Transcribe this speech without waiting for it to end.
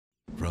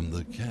from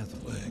the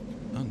Catholic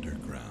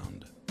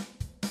Underground.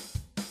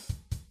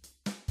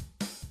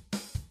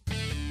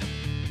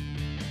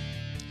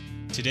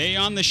 Today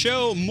on the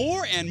show,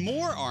 more and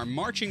more are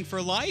marching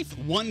for life.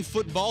 One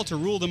football to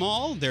rule them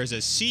all. There's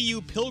a CU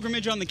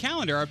pilgrimage on the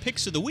calendar, our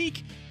picks of the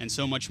week, and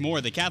so much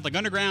more. The Catholic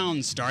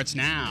Underground starts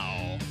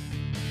now.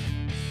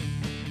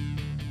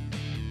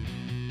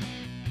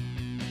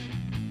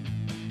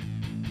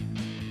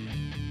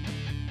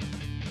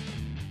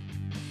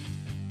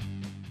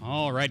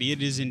 Alrighty,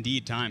 it is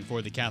indeed time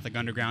for the Catholic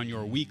Underground,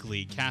 your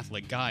weekly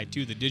Catholic guide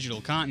to the digital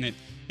continent.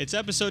 It's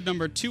episode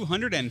number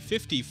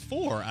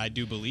 254, I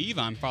do believe.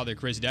 I'm Father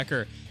Chris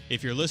Decker.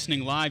 If you're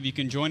listening live, you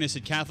can join us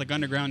at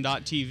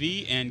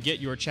CatholicUnderground.tv and get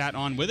your chat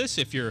on with us.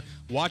 If you're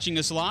watching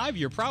us live,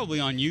 you're probably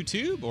on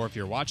YouTube, or if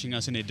you're watching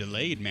us in a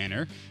delayed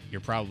manner,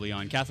 you're probably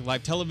on Catholic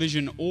Live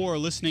Television or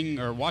listening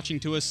or watching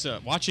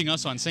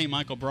us on St.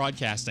 Michael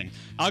Broadcasting.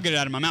 I'll get it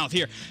out of my mouth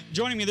here.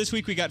 Joining me this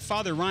week, we got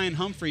Father Ryan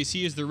Humphreys.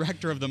 He is the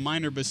rector of the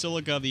Minor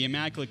Basilica of the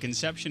Immaculate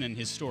Conception in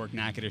historic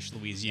Natchitoches,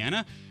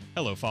 Louisiana.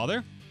 Hello,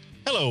 Father.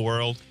 Hello,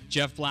 world.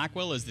 Jeff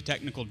Blackwell is the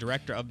technical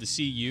director of the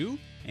CU,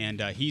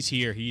 and he's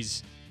here.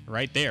 He's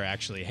right there,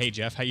 actually. Hey,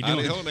 Jeff, how you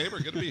doing? Hello, neighbor.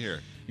 Good to be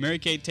here. Mary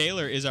Kate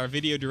Taylor is our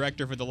video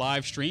director for the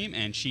live stream,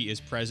 and she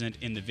is present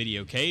in the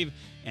video cave.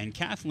 And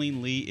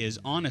Kathleen Lee is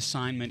on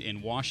assignment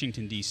in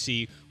Washington,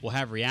 D.C. We'll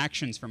have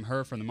reactions from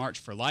her from the March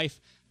for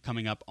Life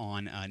coming up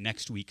on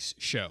next week's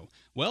show.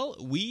 Well,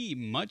 we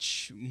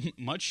much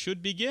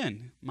should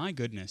begin. My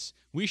goodness.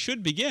 We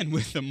should begin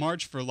with the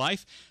March for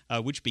Life,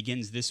 which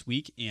begins this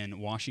week in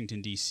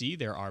Washington, D.C.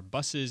 There are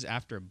buses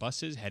after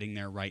buses heading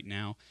there right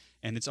now,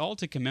 and it's all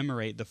to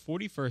commemorate the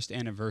 41st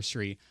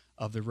anniversary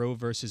of the Roe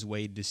versus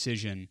Wade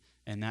decision,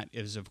 and that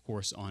is, of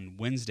course, on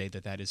Wednesday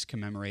that is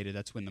commemorated.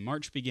 That's when the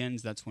march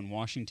begins. That's when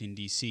Washington,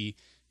 D.C.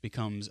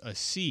 becomes a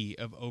sea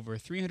of over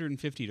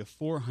 350 to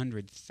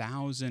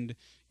 400,000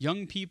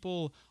 young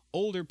people,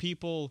 older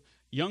people,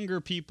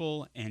 younger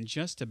people, and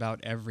just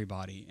about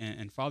everybody.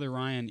 And Father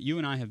Ryan, you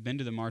and I have been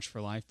to the March for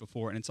Life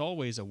before, and it's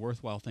always a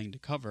worthwhile thing to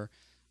cover.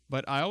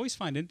 But I always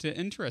find it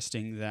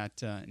interesting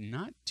that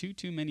not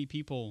too many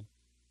people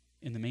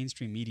in the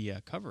mainstream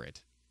media cover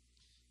it.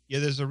 Yeah,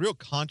 there's a real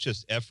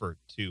conscious effort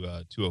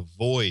to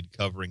avoid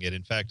covering it.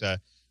 In fact,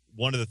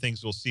 one of the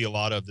things we'll see a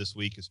lot of this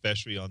week,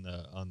 especially on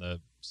the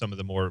some of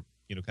the more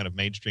kind of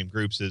mainstream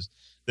groups, is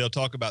they'll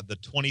talk about the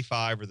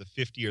 25 or the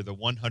 50 or the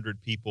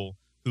 100 people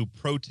who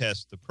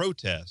protest the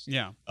protest.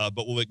 Yeah.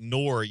 But will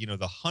ignore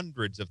the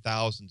hundreds of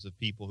thousands of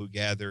people who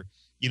gather.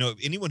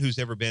 Anyone who's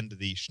ever been to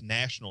the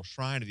National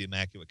Shrine of the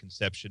Immaculate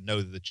Conception know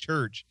that the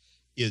church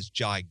is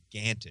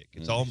gigantic.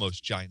 It's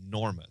almost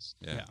ginormous.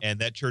 Yeah. And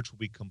that church will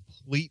be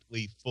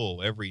completely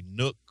full. Every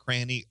nook,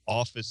 cranny,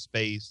 office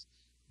space,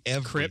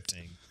 everything. Crypt.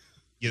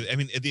 I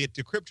mean, at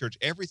the crypt church,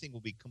 everything will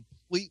be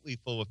completely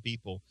full of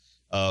people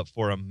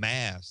for a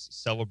mass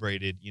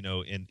celebrated,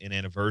 in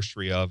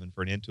anniversary of and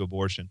for an end to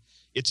abortion.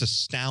 It's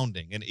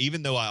astounding. And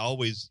even though I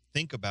always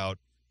think about,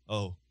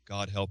 oh,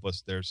 God help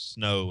us, there's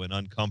snow and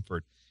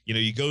uncomfort.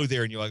 You go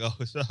there and you're like, oh,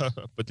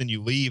 but then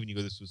you leave and you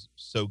go, this was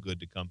so good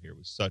to come here. It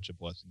was such a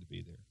blessing to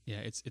be there. Yeah,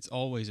 it's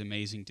always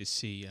amazing to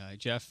see.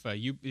 Jeff, have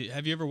you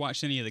ever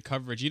watched any of the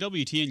coverage?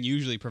 EWTN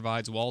usually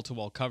provides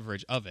wall-to-wall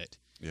coverage of it.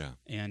 Yeah,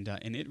 and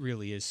it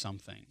really is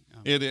something.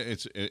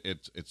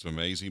 It's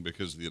amazing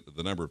because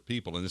the number of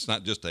people, and it's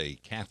not just a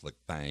Catholic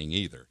thing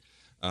either.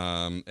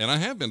 And I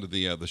have been to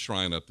the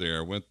shrine up there.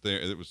 I went there.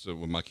 It was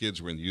when my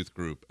kids were in the youth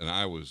group, and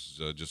I was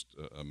just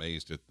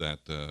amazed at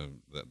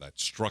that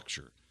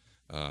structure.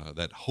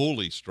 That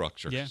holy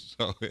structure. Yeah.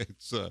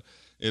 So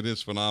it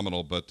is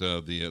phenomenal. But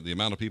the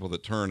amount of people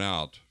that turn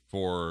out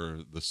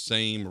for the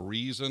same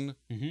reason,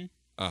 you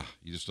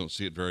just don't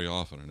see it very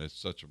often, and it's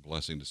such a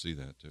blessing to see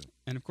that too.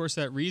 And of course,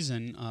 that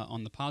reason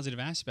on the positive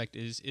aspect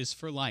is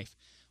for life.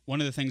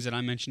 One of the things that I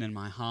mentioned in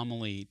my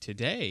homily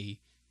today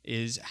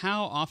is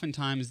how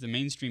oftentimes the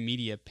mainstream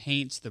media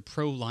paints the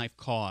pro-life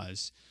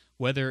cause,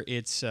 whether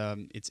it's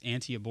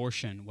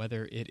anti-abortion,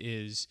 whether it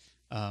is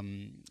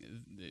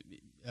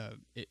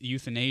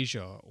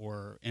euthanasia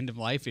or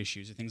end-of-life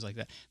issues or things like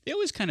that. They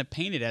always kind of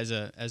paint it as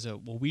a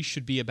well, we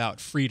should be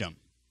about freedom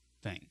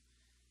thing.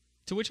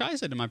 To which I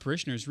said to my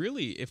parishioners,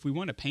 really, if we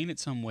want to paint it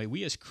some way,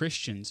 we as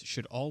Christians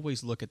should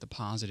always look at the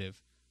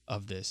positive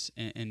of this.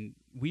 And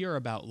we are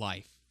about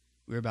life.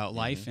 We're about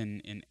life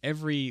in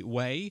every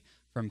way,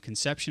 from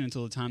conception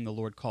until the time the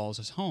Lord calls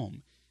us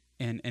home.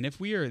 And if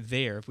we are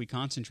there, if we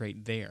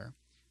concentrate there,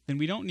 then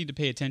we don't need to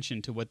pay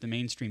attention to what the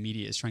mainstream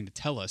media is trying to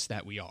tell us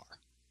that we are.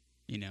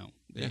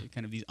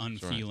 Kind of these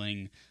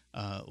unfeeling,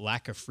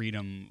 lack of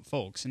freedom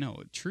folks.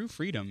 No, true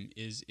freedom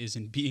is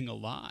in being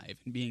alive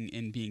and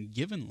being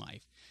given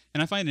life.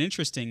 And I find it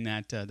interesting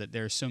that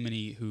there are so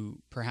many who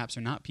perhaps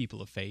are not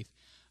people of faith,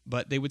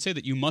 but they would say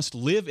that you must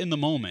live in the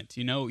moment.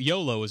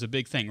 YOLO is a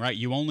big thing, right?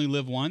 You only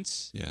live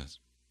once. Yes.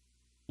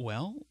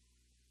 Well,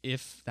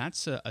 if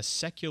that's a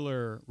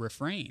secular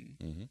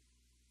refrain,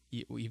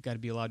 you've got to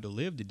be allowed to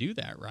live to do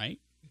that,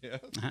 right? Yeah.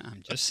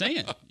 I'm just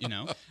saying,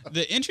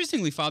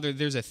 Interestingly, Father,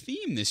 there's a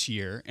theme this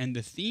year, and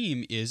the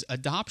theme is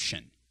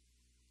adoption.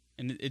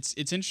 And it's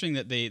interesting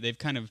that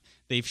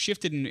they've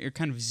shifted and are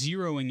kind of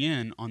zeroing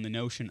in on the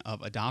notion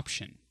of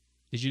adoption.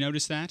 Did you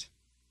notice that?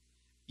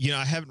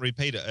 I haven't really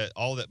paid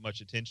all that much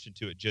attention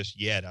to it just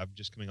yet. I'm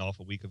just coming off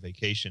a week of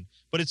vacation.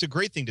 But it's a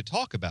great thing to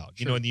talk about.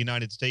 Sure. In the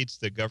United States,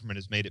 the government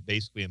has made it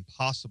basically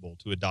impossible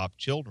to adopt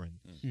children,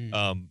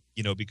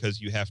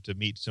 because you have to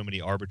meet so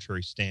many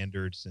arbitrary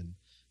standards. And,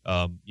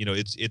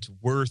 it's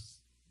worth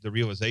the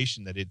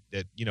realization that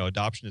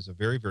adoption is a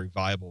very, very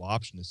viable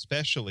option,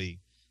 especially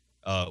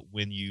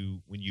when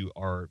you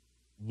are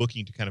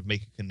looking to kind of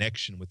make a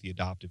connection with the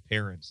adoptive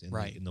parents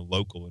in the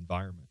local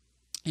environment.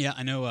 Yeah,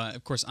 I know.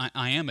 Of course,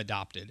 I am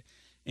adopted,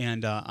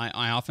 and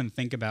I often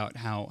think about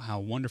how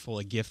wonderful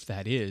a gift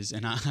that is,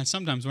 and I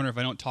sometimes wonder if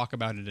I don't talk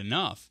about it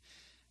enough.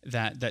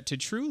 That to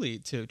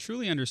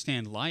truly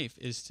understand life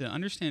is to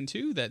understand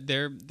too that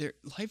their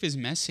life is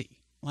messy.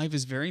 Life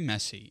is very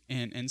messy,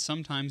 and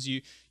sometimes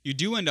you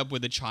do end up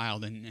with a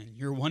child, and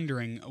you're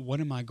wondering,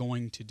 what am I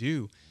going to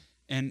do,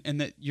 and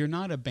that you're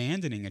not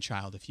abandoning a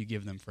child if you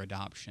give them for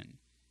adoption.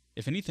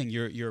 If anything,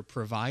 you're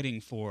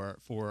providing for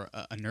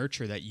a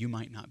nurture that you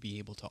might not be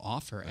able to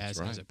offer as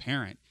a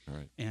parent.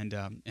 Right.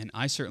 And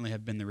I certainly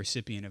have been the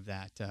recipient of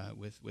that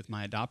with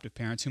my adoptive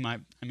parents, whom I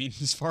mean,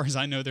 as far as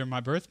I know, they're my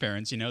birth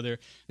parents.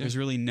 There's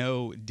really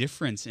no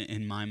difference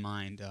in my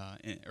mind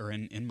or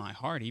in my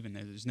heart. Even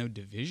there's no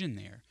division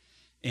there.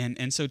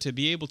 And so to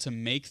be able to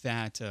make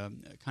that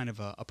kind of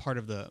a part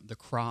of the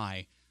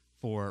cry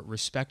for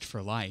respect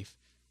for life,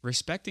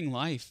 respecting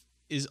life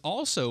is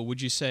also,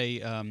 would you say,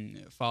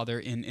 Father,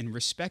 in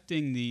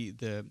respecting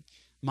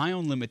my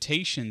own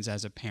limitations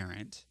as a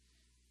parent,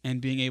 and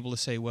being able to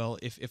say, well,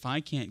 if I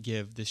can't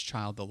give this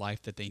child the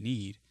life that they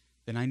need,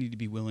 then I need to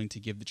be willing to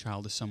give the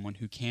child to someone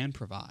who can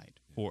provide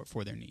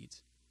for their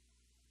needs.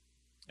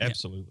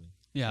 Absolutely.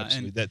 Yeah.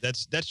 Absolutely. And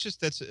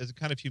that's a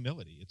kind of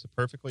humility. It's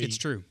it's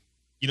true.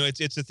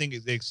 It's a thing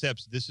that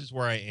accepts this is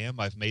where I am.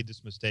 I've made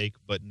this mistake,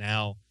 but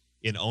now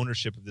in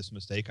ownership of this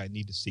mistake, I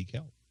need to seek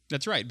help.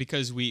 That's right,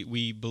 because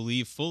we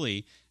believe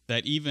fully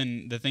that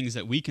even the things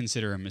that we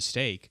consider a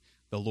mistake,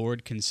 the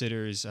Lord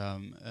considers,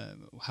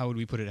 how would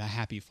we put it, a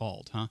happy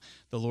fault, huh?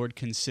 The Lord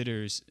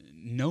considers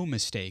no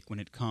mistake when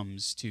it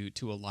comes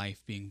to a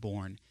life being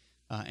born,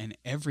 and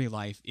every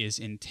life is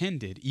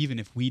intended, even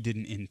if we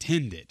didn't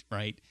intend it,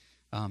 right?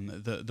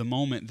 The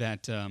moment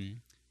that,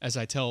 as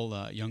I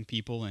tell young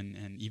people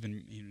and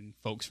even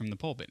folks from the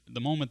pulpit,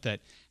 the moment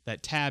that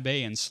tab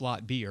A and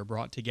slot B are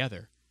brought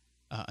together,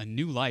 a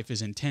new life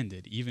is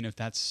intended, even if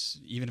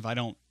I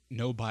don't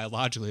know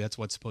biologically that's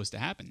what's supposed to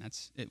happen.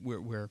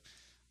 We're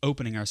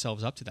opening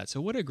ourselves up to that.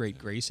 So what a great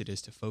grace it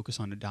is to focus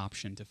on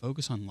adoption, to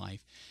focus on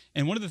life.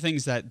 And one of the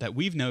things that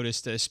we've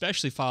noticed,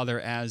 especially,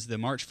 Father, as the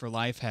March for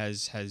Life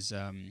has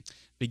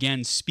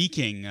began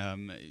speaking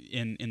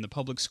in the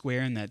public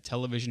square, and that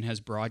television has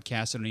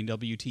broadcast on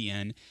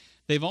EWTN,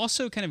 they've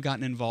also kind of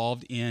gotten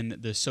involved in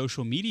the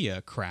social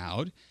media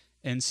crowd,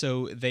 and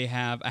so they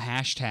have a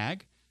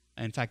hashtag.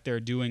 In fact, they're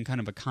doing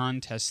kind of a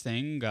contest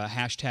thing,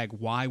 hashtag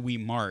Why We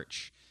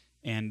March,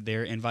 and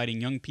they're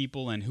inviting young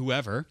people and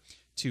whoever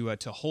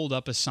to hold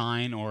up a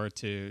sign or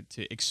to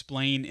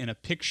explain in a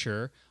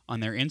picture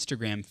on their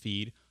Instagram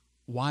feed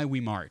why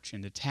we march,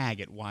 and to tag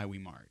it Why We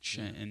March.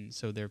 Yeah. And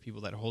so there are people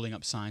that are holding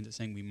up signs that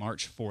saying we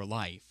march for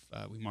life,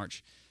 we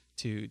march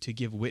to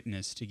give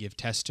witness, to give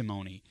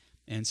testimony.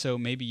 And so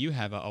maybe you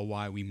have a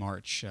Why We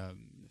March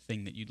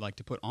thing that you'd like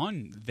to put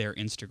on their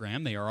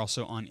Instagram. They are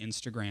also on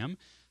Instagram.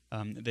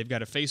 They've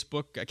got a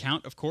Facebook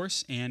account, of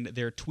course, and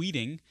they're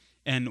tweeting.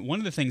 And one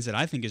of the things that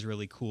I think is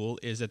really cool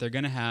is that they're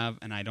going to have,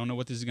 and I don't know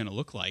what this is going to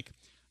look like,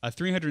 a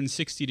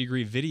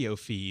 360-degree video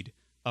feed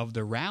of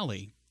the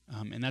rally,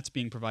 and that's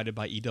being provided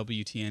by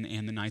EWTN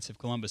and the Knights of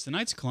Columbus. The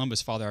Knights of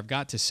Columbus, Father, I've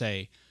got to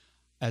say,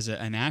 as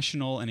a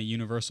national and a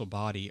universal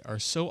body, are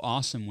so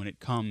awesome when it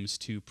comes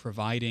to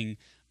providing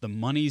the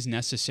monies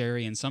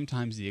necessary and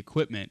sometimes the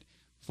equipment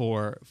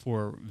for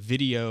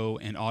video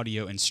and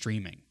audio and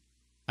streaming.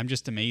 I'm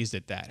just amazed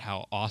at that,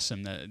 how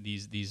awesome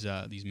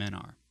these men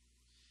are.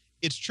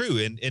 It's true.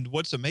 And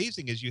what's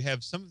amazing is you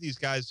have some of these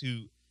guys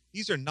who,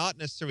 these are not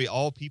necessarily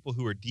all people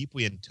who are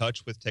deeply in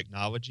touch with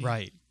technology.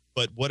 Right.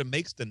 But what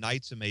makes the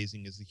Knights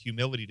amazing is the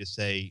humility to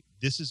say,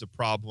 this is a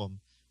problem.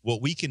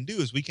 What we can do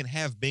is we can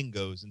have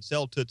bingos and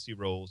sell Tootsie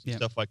Rolls and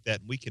stuff like that,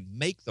 and we can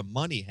make the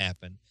money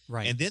happen.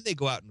 Right. And then they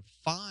go out and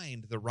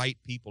find the right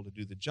people to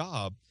do the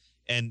job.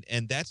 And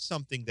that's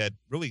something that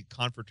really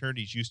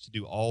confraternities used to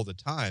do all the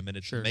time. And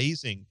it's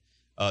amazing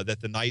that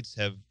the Knights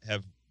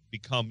have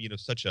become,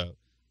 such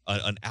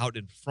an out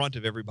in front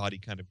of everybody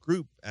kind of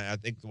group. And I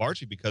think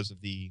largely because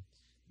of the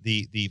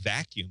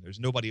vacuum. There's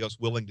nobody else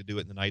willing to do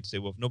it. And the Knights say,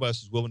 well, if nobody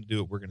else is willing to do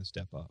it, we're going to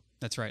step up.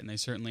 That's right. And they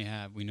certainly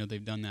have. We know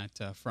they've done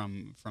that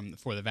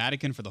for the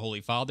Vatican, for the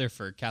Holy Father,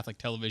 for Catholic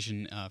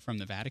television from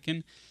the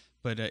Vatican.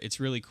 But it's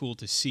really cool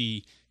to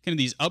see kind of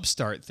these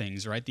upstart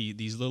things, right?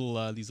 These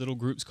little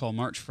groups called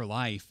March for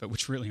Life,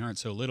 which really aren't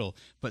so little,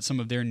 but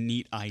some of their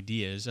neat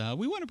ideas.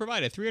 We want to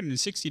provide a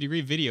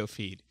 360-degree video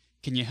feed.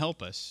 Can you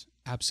help us?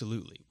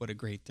 Absolutely. What a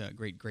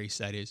great grace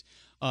that is.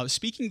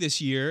 Speaking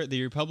this year,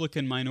 the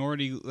Republican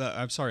Majority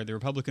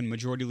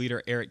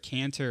Leader Eric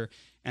Cantor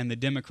and the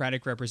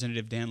Democratic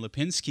Representative Dan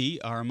Lipinski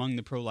are among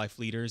the pro-life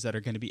leaders that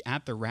are going to be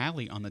at the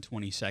rally on the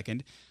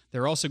 22nd.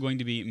 There are also going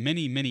to be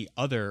many, many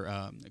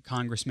other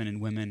congressmen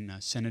and women,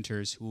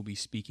 senators who will be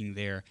speaking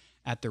there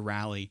at the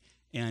rally.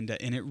 And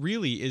it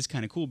really is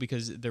kind of cool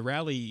because the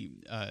rally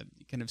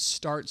kind of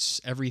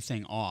starts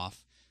everything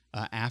off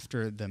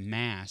after the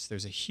Mass.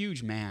 There's a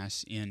huge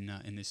Mass in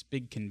this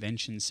big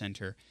convention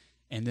center,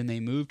 and then they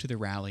move to the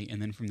rally,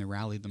 and then from the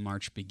rally, the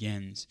march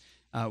begins.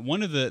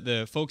 One of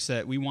the folks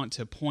that we want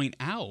to point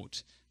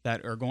out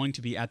that are going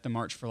to be at the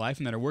March for Life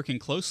and that are working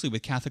closely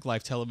with Catholic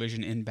Life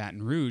Television in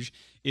Baton Rouge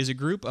is a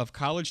group of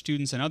college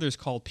students and others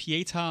called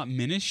Pietà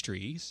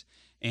Ministries,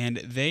 and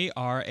they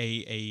are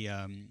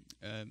an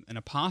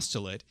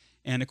apostolate.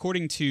 And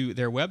according to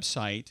their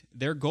website,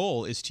 their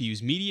goal is to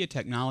use media,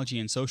 technology,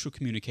 and social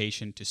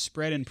communication to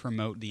spread and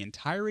promote the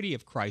entirety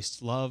of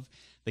Christ's love,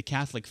 the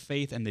Catholic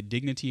faith, and the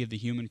dignity of the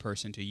human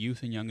person to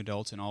youth and young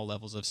adults in all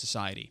levels of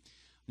society.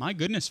 My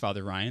goodness,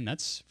 Father Ryan,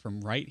 that's from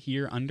right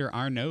here under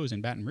our nose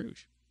in Baton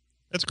Rouge.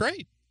 That's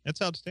great.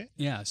 That's outstanding.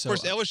 Yeah. So,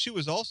 of course, LSU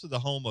was also the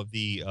home of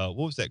the, what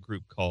was that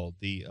group called?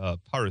 The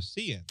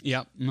Parisian.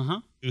 Yep.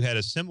 Who had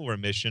a similar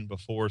mission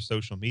before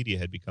social media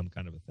had become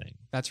kind of a thing.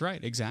 That's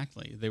right.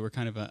 Exactly. They were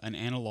kind of an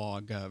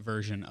analog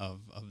version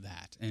of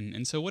that.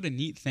 And so what a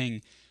neat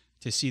thing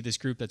to see this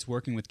group that's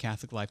working with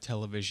Catholic Life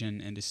Television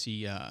and to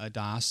see a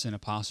DOS and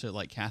apostolate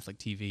like Catholic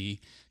TV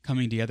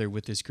coming together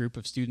with this group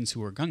of students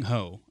who are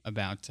gung-ho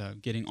about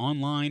getting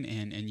online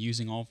and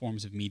using all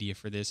forms of media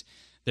for this.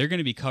 They're going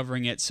to be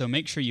covering it, so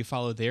make sure you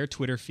follow their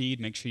Twitter feed.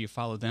 Make sure you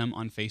follow them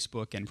on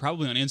Facebook and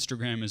probably on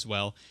Instagram as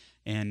well.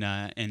 And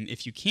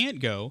if you can't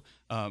go,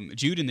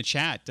 Jude in the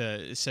chat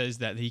says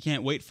that he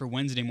can't wait for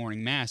Wednesday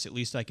morning Mass. At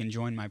least I can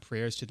join my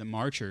prayers to the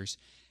marchers.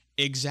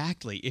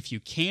 Exactly. If you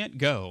can't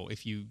go,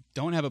 if you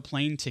don't have a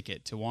plane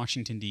ticket to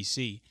Washington,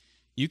 D.C.,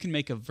 you can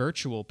make a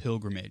virtual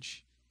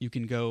pilgrimage. You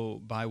can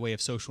go by way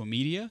of social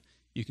media.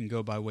 You can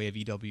go by way of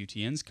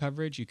EWTN's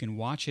coverage. You can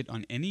watch it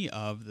on any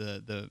of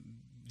the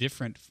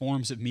different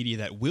forms of media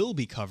that will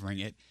be covering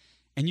it,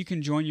 and you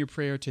can join your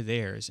prayer to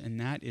theirs, and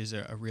that is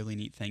a really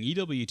neat thing.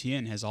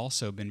 EWTN has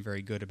also been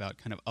very good about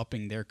kind of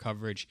upping their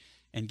coverage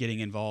and getting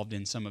involved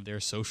in some of their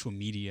social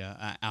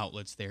media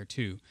outlets there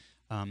too.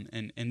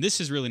 And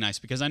this is really nice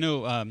because I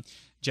know,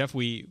 Jeff,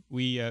 we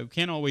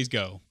can't always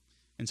go,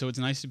 and so it's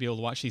nice to be able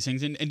to watch these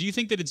things. And do you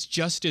think that it's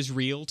just as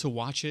real to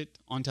watch it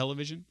on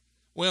television?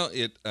 Well,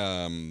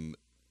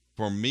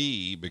 for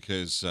me,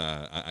 because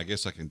I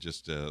guess I can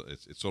just,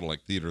 it's sort of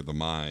like theater of the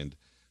mind.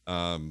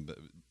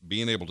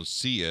 Being able to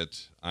see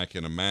it, I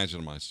can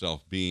imagine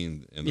myself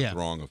being in the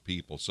throng of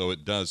people. So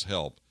it does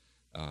help,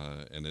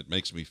 and it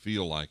makes me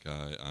feel like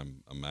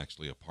I'm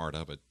actually a part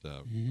of it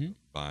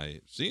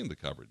by seeing the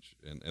coverage.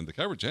 And the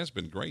coverage has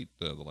been great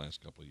the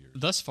last couple of years.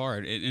 Thus far,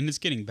 and it's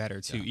getting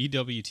better, too. Yeah.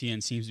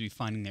 EWTN seems to be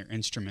finding their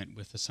instrument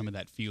with some of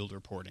that field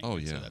reporting. Oh,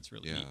 yeah. So that's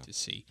really neat to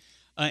see.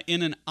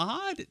 In an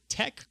odd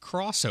tech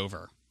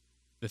crossover,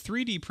 the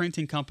 3D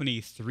printing company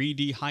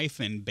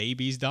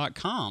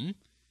 3D-babies.com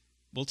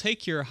will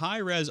take your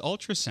high-res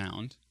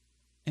ultrasound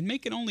and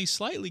make an only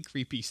slightly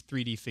creepy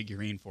 3D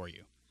figurine for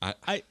you.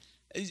 I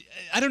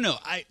don't know.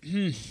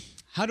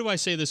 How do I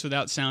say this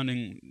without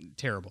sounding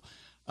terrible?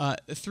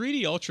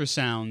 3D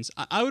ultrasounds,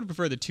 I would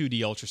prefer the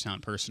 2D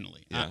ultrasound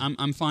personally. Yeah.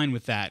 I'm fine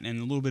with that and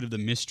a little bit of the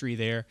mystery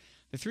there.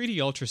 The 3D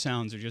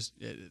ultrasounds are just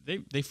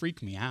they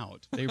freak me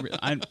out. I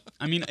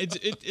mean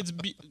it's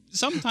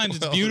sometimes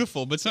it's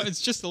beautiful, but it's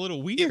just a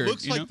little weird. It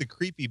looks like the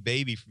creepy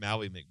baby from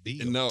Ally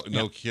McBeal.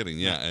 No kidding.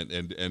 Yeah,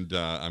 and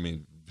I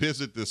mean,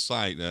 visit this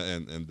site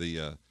and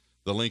the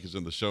link is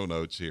in the show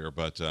notes here.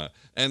 But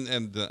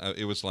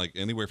it was like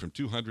anywhere from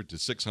 $200 to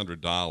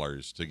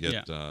 $600 to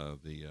get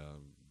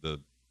the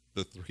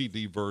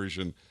 3D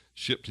version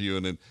shipped to you,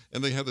 and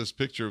they have this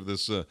picture of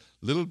this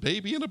little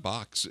baby in a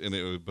box,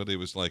 but it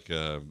was like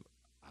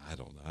I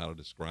don't know how to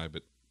describe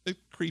it. It's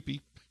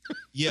creepy.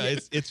 Yeah,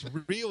 it's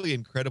really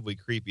incredibly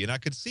creepy, and I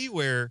could see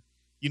where,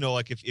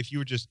 like if you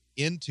were just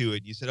into it,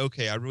 and you said,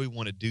 okay, I really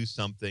want to do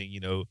something,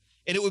 and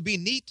it would be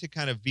neat to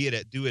kind of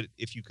do it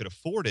if you could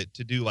afford it,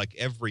 to do like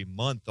every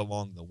month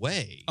along the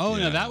way. Oh,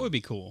 no, that would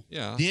be cool.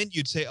 Yeah. Then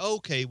you'd say,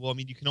 okay, well, I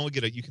mean, you can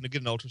get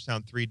an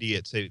ultrasound 3D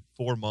at say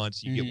 4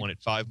 months, you get one at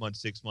 5 months,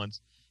 6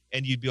 months.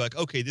 And you'd be like,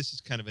 okay, this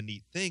is kind of a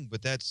neat thing,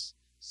 but that's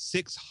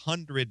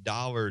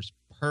 $600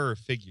 per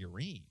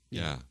figurine.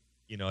 Yeah.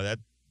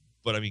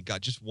 But I mean,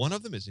 God, just one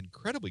of them is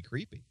incredibly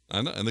creepy.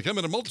 I know, and they come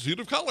in a multitude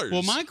of colors.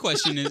 Well, my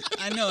question is,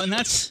 I know, and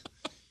that's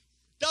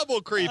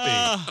double creepy.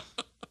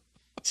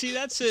 See,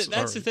 that's it.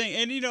 That's the thing.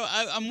 And,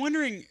 I'm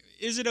wondering,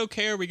 is it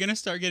okay? Are we going to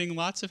start getting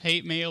lots of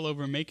hate mail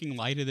over making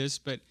light of this?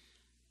 But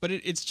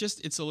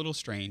it's a little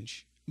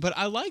strange. But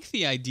I like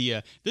the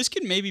idea. This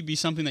could maybe be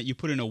something that you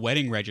put in a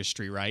wedding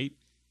registry, right?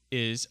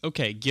 Is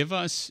okay. Give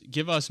us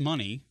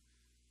money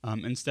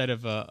instead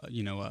of a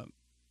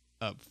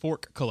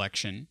fork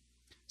collection,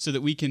 so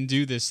that we can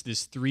do this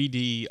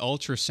 3D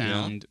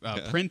ultrasound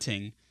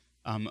printing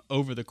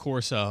over the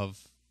course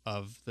of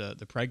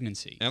the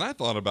pregnancy. And I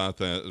thought about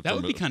that. That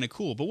would be kind of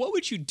cool. But what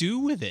would you do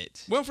with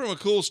it? Well, from a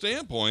cool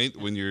standpoint,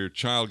 when your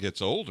child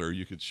gets older,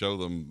 you could show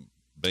them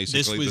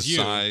basically the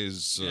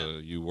size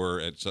you were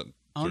at some.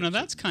 Oh, no,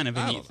 that's kind of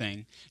a neat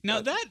thing.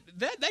 Now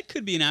that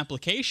could be an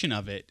application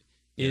of it.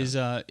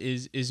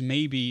 Is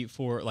maybe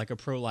for like a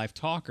pro-life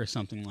talk or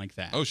something like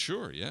that. Oh,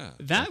 sure, yeah.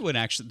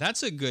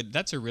 That's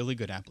a really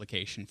good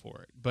application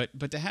for it.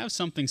 But to have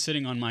something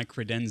sitting on my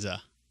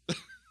credenza,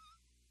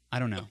 I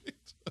don't know.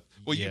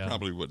 Well, you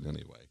probably wouldn't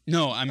anyway.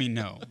 No, I mean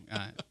no.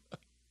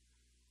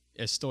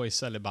 Estoy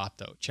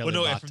celibato. Well,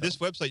 no, and from this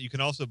website you can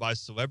also buy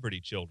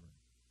celebrity children.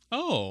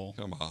 Oh,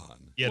 come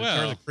on! Yeah, to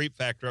turn the creep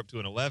factor up to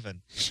an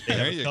 11, they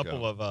have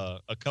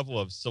a couple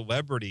of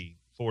celebrity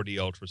 4D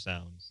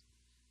ultrasounds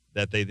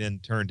that they then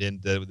turned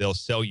into. They'll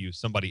sell you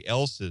somebody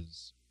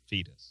else's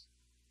fetus.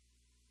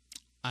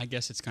 I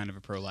guess it's kind of a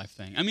pro-life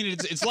thing. I mean,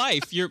 it's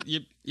life. You're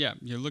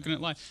looking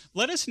at life.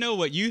 Let us know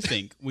what you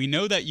think. We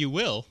know that you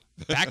will.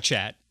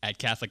 Backchat at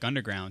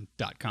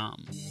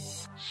CatholicUnderground.com. See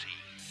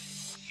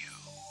you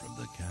from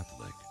the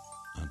Catholic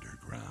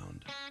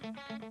Underground.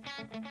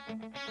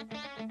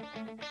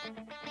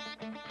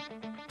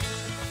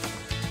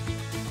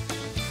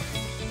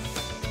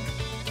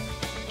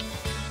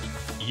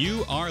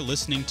 You are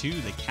listening to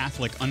the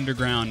Catholic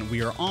Underground.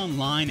 We are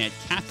online at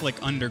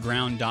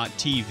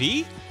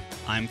CatholicUnderground.tv.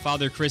 I'm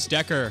Father Chris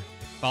Decker.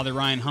 Father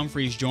Ryan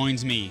Humphreys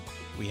joins me.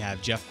 We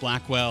have Jeff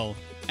Blackwell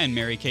and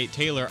Mary Kate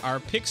Taylor. Our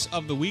picks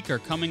of the week are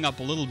coming up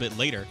a little bit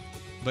later.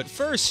 But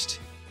first,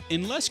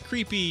 in less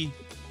creepy,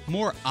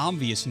 more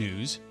obvious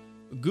news,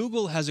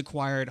 Google has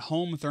acquired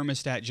home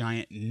thermostat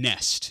giant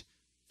Nest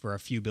for a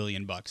few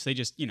 $billion. They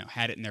just,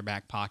 had it in their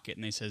back pocket,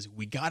 and they says,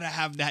 we got to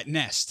have that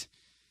Nest.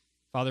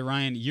 Father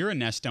Ryan, you're a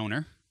Nest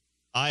owner.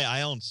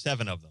 I own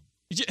 7 of them.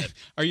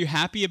 Are you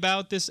happy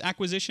about this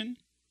acquisition?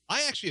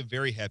 I actually am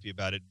very happy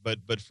about it,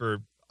 but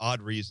for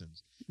odd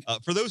reasons.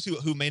 For those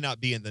who may not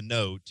be in the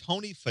know,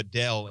 Tony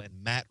Fadell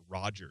and Matt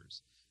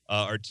Rogers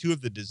are 2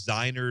 of the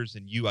designers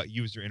and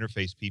user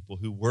interface people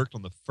who worked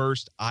on the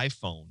first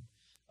iPhone.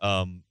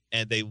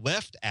 And they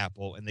left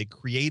Apple and they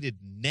created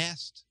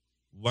Nest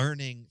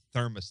Learning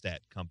Thermostat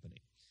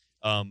Company.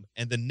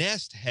 And the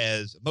Nest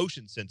has a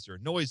motion sensor,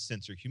 noise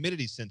sensor,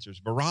 humidity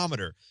sensors,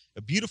 barometer,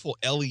 a beautiful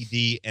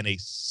LED, and a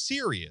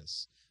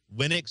serious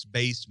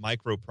Linux-based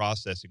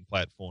microprocessing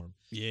platform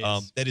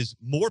that is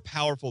more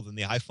powerful than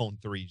the iPhone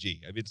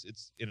 3G. I mean,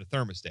 it's in a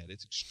thermostat.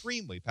 It's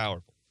extremely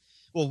powerful.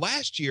 Well,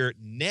 last year,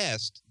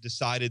 Nest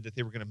decided that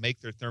they were going to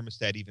make their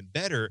thermostat even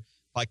better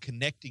by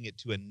connecting it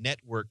to a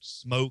networked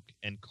smoke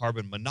and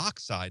carbon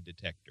monoxide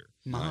detector.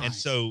 Nice. And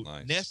so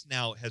Nest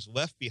now has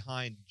left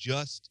behind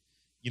just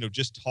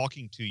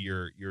talking to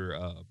your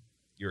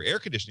air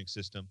conditioning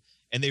system,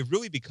 and they've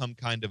really become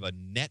kind of a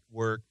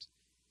networked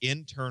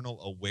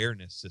internal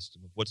awareness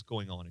system of what's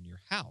going on in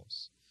your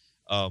house.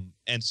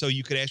 And so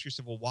you could ask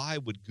yourself, well, why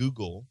would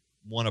Google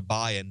want to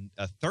buy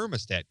a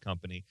thermostat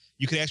company?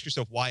 You could ask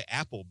yourself why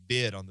Apple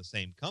bid on the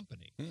same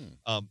company.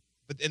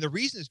 But the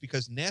reason is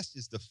because Nest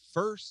is the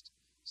first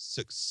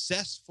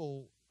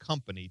successful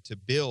company to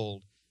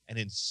build an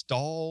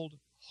installed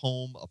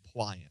home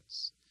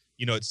appliance.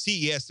 At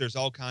CES, there's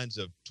all kinds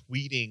of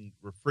tweeting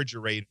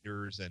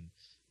refrigerators and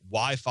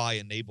Wi-Fi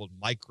enabled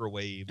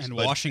microwaves and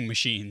washing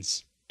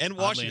machines. And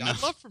washing.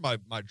 I'd love for my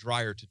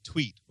dryer to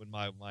tweet when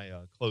my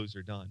clothes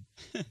are done.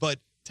 But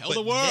Tell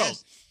the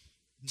world.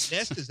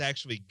 Nest has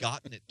actually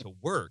gotten it to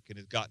work and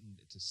has gotten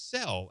it to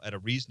sell at a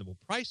reasonable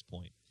price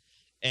point.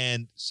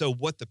 And so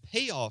what the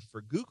payoff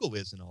for Google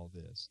is in all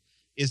this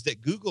is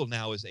that Google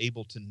now is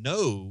able to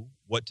know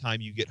what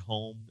time you get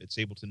home. It's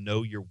able to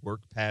know your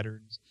work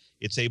patterns.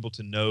 It's able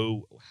to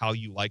know how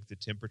you like the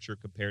temperature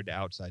compared to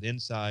outside,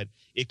 inside.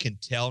 It can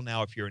tell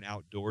now if you're an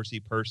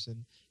outdoorsy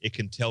person. It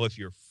can tell if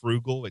you're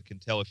frugal. It can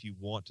tell if you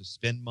want to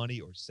spend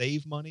money or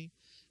save money.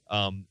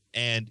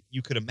 And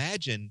you could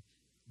imagine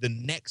the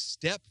next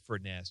step for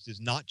Nest is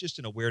not just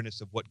an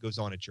awareness of what goes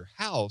on at your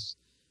house,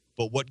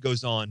 but what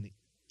goes on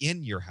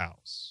in your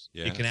house.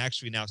 Yeah. It can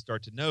actually now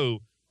start to know,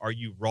 are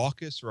you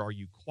raucous or are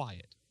you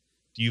quiet?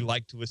 Do you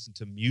like to listen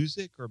to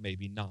music or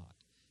maybe not?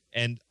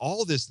 And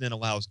all this then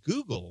allows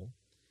Google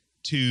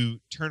to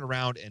turn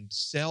around and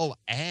sell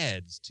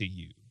ads to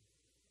you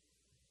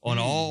on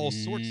all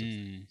sorts of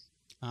things.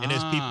 And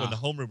as people in the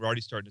homeroom are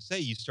already starting to say,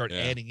 you start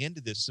adding into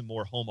this some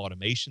more home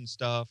automation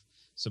stuff,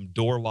 some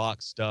door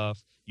lock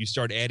stuff. You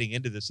start adding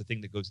into this a thing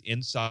that goes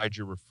inside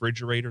your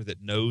refrigerator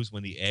that knows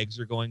when the eggs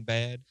are going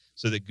bad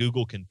so that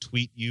Google can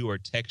tweet you or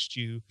text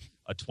you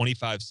a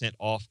 25-cent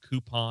off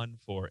coupon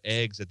for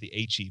eggs at the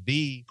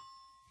H-E-B.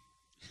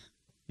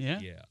 Yeah.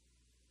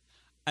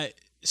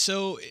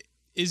 So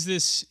is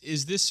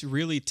this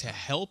really to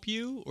help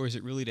you, or is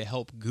it really to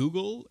help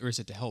Google, or is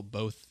it to help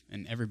both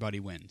and everybody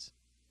wins?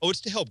 Oh,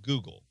 it's to help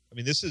Google. I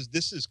mean, this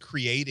is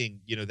creating,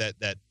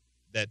 that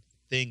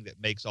thing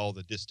that makes all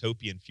the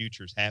dystopian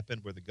futures happen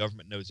where the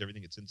government knows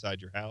everything that's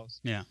inside your house.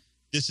 Yeah.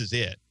 This is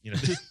it.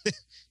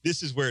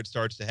 This is where it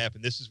starts to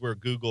happen. This is where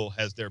Google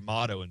has their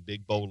motto in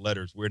big bold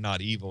letters, "We're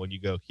not evil." And you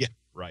go, yeah,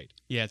 right.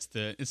 Yeah,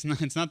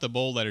 it's not the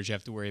bold letters you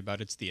have to worry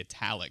about. It's the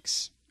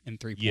italics in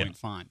 3-point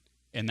font,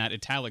 and that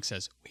italic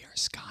says "We are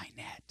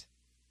Skynet."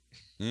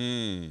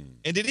 And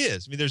it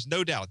is. I mean, there's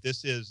no doubt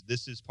this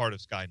is part of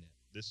Skynet.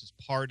 This is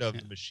part of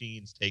the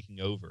machines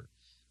taking over.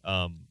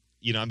 I'm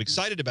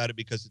excited about it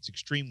because it's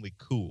extremely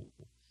cool,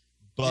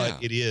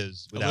 but it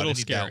is without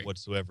any doubt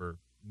whatsoever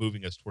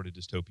moving us toward a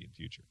dystopian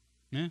future.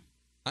 Yeah,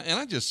 and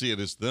I just see it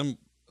as them.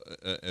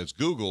 As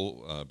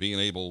Google being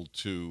able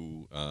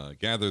to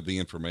gather the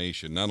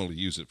information, not only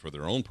use it for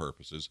their own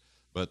purposes,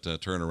 but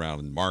turn around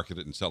and market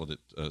it and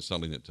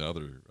selling it to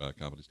other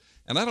companies.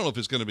 And I don't know if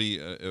it's going to be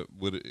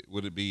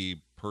would it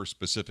be per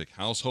specific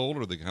household,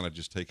 or they kind of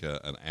just take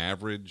an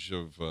average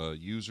of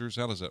users?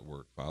 How does that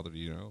work, Father? Do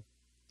you know?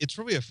 It's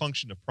really a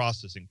function of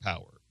processing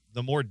power.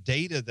 The more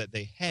data that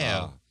they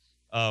have,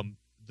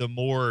 the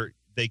more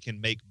they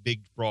can make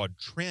big, broad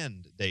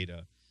trend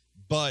data,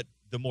 but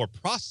the more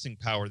processing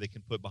power they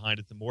can put behind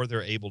it, the more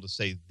they're able to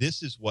say,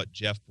 this is what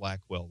Jeff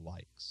Blackwell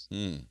likes.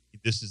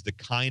 This is the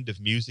kind of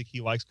music he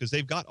likes, because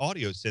they've got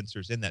audio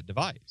sensors in that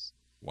device.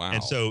 Wow.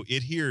 And so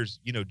it hears,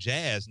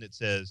 jazz, and it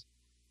says,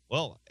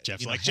 well,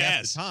 Jeff likes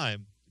jazz. Half the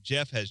time,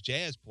 Jeff has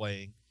jazz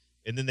playing,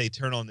 and then they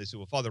turn on this.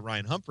 Well, Father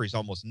Ryan Humphreys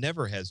almost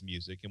never has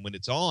music, and when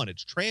it's on,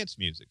 it's trance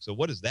music. So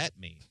what does that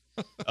mean?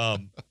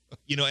 And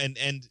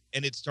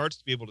it starts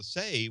to be able to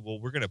say, well,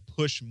 we're going to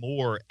push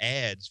more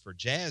ads for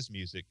jazz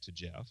music to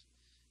Jeff.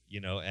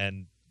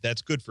 And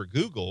that's good for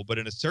Google, but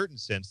in a certain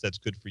sense, that's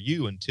good for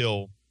you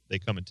until they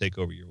come and take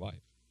over your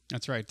life.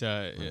 That's right.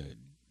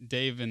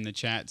 Dave in the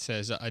chat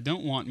says, I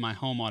don't want my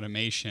home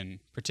automation,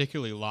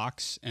 particularly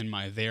locks and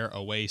my there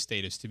away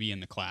status, to be in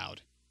the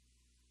cloud.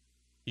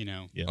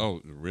 Yeah. Oh,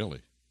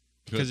 really?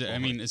 Because,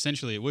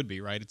 essentially it would be,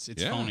 right? It's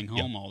phoning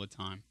home all the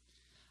time.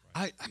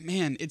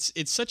 Man,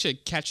 it's such a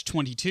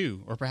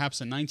catch-22, or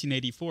perhaps a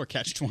 1984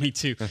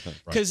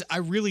 catch-22, because I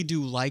really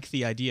do like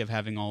the idea of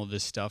having all of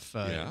this stuff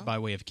by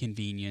way of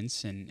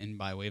convenience and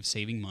by way of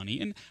saving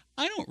money. And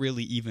I don't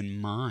really even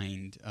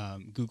mind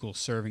Google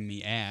serving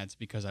me ads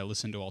because I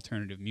listen to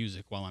alternative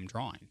music while I'm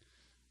drawing,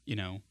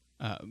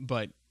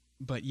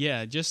 But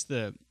yeah, just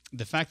the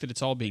fact that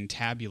it's all being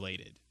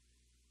tabulated,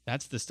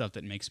 that's the stuff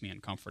that makes me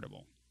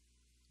uncomfortable.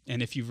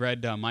 And if you've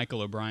read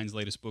Michael O'Brien's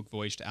latest book,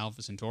 Voyage to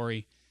Alpha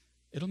Centauri,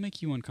 it'll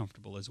make you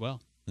uncomfortable as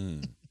well.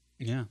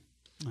 Yeah.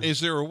 Is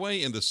there a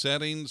way in the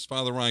settings,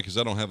 Father Ryan, because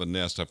I don't have a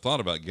Nest. I've thought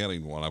about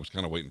getting one. I was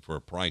kind of waiting for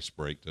a price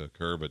break to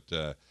occur, but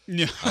I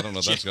don't know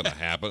if that's going to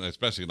happen,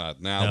 especially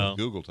not now with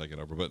Google taking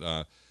over. But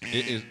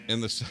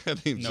in the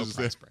settings, no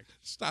price break.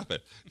 Stop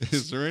it.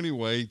 Is there any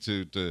way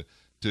to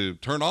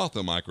turn off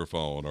the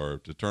microphone or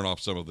to turn off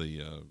some of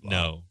the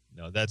No,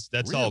 that's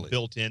really? All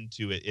built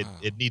into it.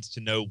 It needs to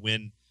know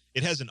when.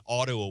 It has an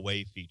auto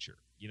away feature.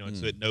 And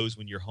so it knows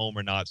when you're home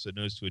or not, so it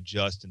knows to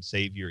adjust and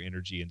save your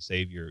energy and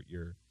save your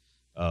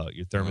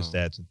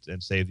thermostats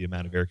and save the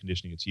amount of air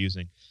conditioning it's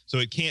using. So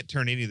it can't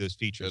turn any of those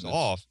features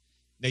off.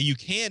 Now, you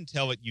can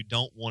tell it you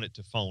don't want it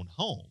to phone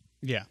home.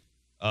 Yeah.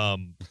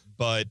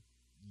 But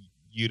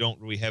you don't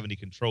really have any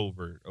control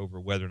over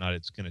whether or not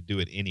it's going to do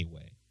it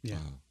anyway. Yeah.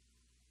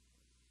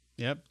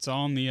 Yep, it's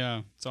on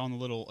the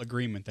little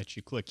agreement that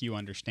you click. You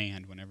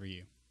understand whenever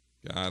you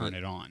turn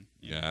it on.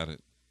 Got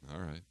it. All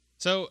right.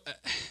 So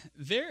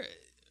they're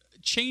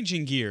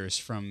changing gears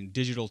from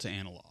digital to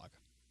analog.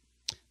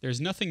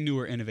 There's nothing new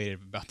or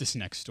innovative about this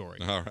next story.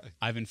 All right.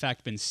 I've, in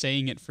fact, been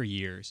saying it for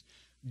years.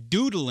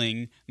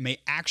 Doodling may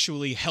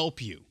actually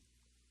help you.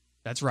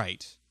 That's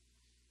right.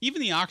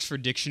 Even the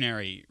Oxford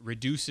Dictionary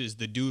reduces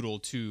the doodle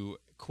to,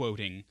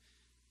 quoting,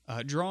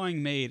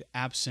 drawing made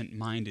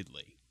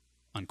absent-mindedly,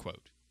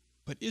 unquote.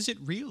 But is it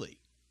really?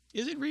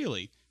 Is it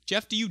really?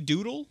 Jeff, do you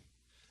doodle?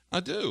 I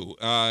do,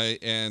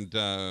 and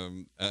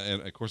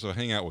of course I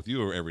hang out with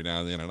you every now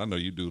and then, and I know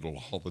you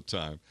doodle all the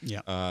time. Yeah.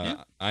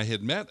 I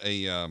had met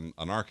an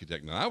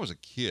architect. Now I was a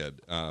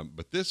kid,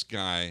 but this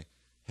guy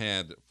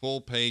had full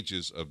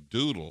pages of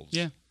doodles.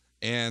 Yeah.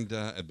 And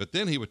but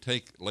then he would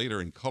take later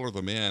and color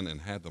them in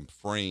and had them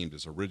framed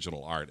as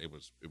original art. It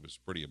was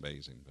pretty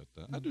amazing. But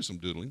I do some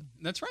doodling.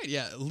 That's right.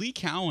 Yeah, Lee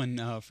Cowan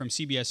from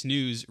CBS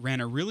News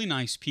ran a really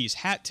nice piece.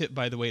 Hat tip,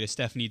 by the way, to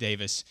Stephanie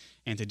Davis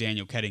and to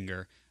Daniel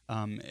Kettinger,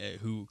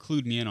 who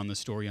clued me in on the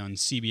story on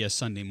CBS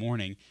Sunday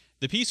Morning.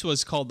 The piece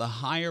was called "The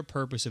Higher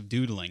Purpose of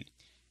Doodling,"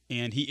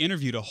 and he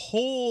interviewed a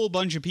whole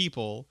bunch of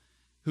people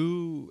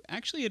who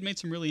actually had made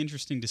some really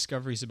interesting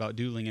discoveries about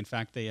doodling. In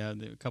fact,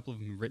 a couple of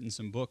them have written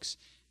some books.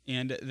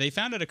 And they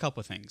found out a couple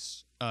of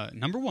things.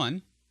 Number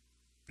one,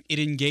 it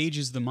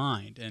engages the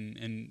mind,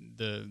 and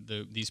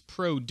these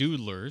pro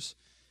doodlers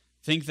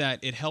think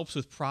that it helps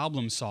with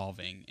problem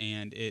solving,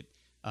 and it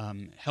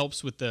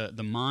helps with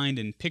the mind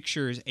and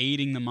pictures,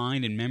 aiding the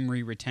mind in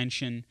memory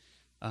retention.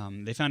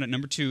 They found out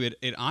number two,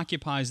 it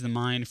occupies the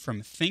mind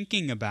from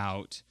thinking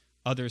about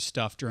other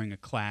stuff during a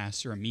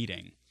class or a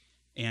meeting,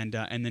 and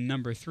then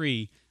number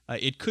three,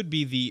 it could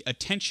be the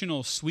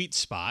attentional sweet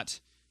spot.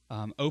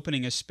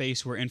 Opening a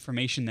space where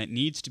information that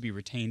needs to be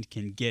retained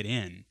can get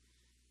in.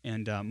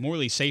 And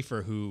Morley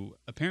Safer, who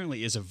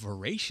apparently is a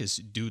voracious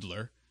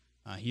doodler,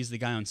 He's the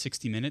guy on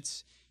 60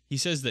 Minutes. He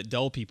says that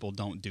dull people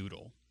don't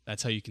doodle.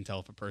 That's how you can tell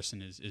if a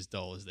person is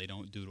dull, is they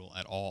don't doodle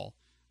at all.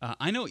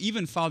 I know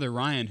even Father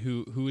Ryan,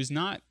 who is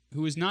not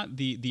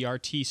the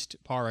artiste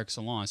par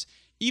excellence,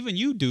 even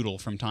you doodle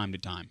from time to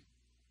time.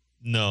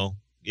 No,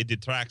 it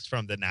detracts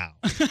from the now.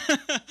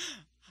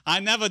 I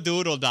never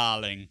doodle,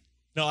 darling.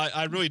 No,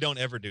 I really don't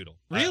ever doodle.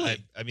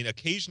 Really? I mean,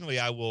 occasionally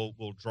I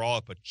will draw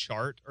up a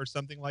chart or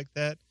something like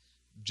that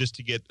just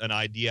to get an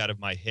idea out of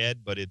my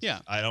head, but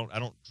I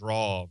don't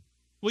draw.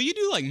 Well, you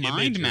do like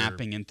mind image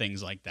mapping and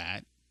things like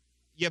that.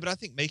 Yeah, but I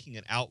think making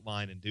an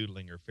outline and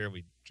doodling are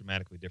fairly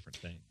dramatically different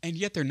things. And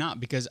yet they're not,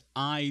 because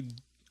I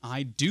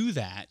do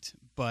that,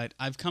 but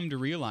I've come to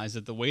realize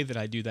that the way that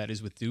I do that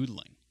is with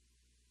doodling.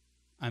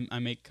 I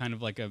make kind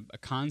of like a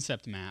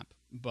concept map,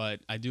 but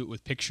I do it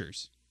with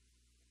pictures.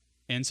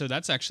 And so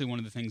that's actually one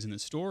of the things in the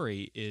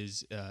story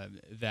is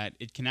that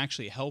it can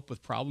actually help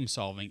with problem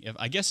solving.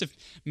 If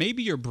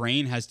maybe your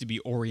brain has to be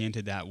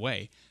oriented that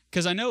way.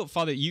 Because I know,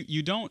 Father,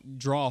 you don't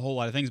draw a whole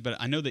lot of things, but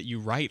I know that you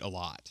write a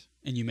lot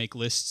and you make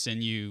lists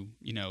and you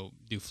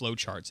do flow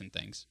charts and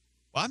things.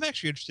 Well, I'm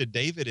actually interested.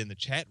 David in the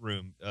chat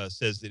room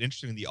says that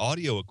interestingly, the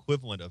audio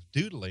equivalent of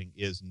doodling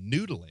is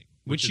noodling,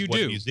 which is you what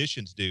do.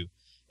 Musicians do.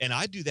 And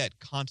I do that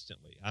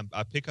constantly.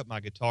 I pick up my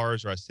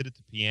guitars or I sit at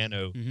the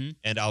piano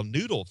and I'll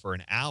noodle for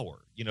an hour.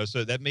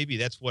 So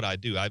that's what I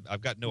do.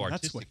 I've got no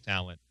artistic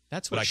talent.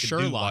 That's what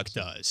Sherlock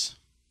does.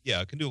 Yeah,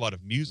 I can do a lot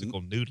of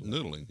musical noodling.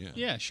 Noodling, yeah.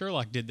 Yeah,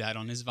 Sherlock did that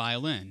on his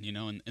violin.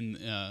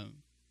 In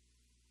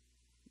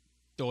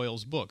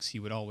Doyle's books, he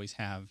would always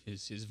have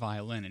his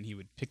violin, and he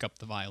would pick up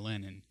the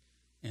violin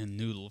and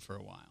noodle for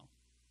a while.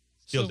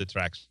 Still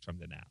detracts from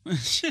the now.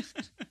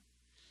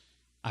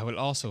 I will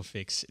also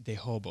fix the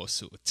hobo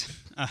suit.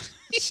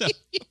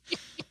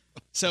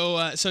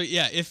 So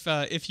yeah,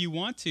 if you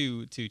want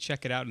to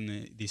check it out, in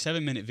the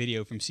 7-minute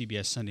video from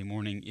CBS Sunday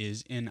Morning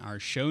is in our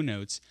show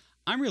notes.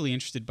 I'm really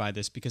interested by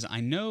this because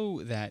I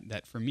know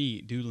that for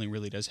me, doodling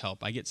really does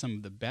help. I get some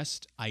of the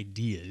best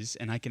ideas,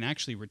 and I can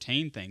actually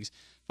retain things.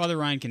 Father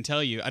Ryan can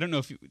tell you. I don't know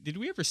if did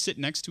we ever sit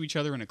next to each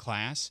other in a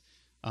class?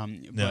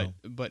 No.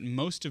 But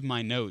most of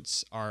my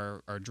notes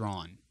are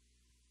drawn.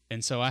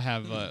 And so I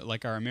have,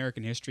 like our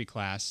American history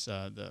class,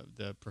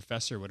 the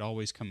professor would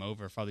always come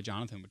over, Father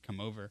Jonathan would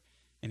come over,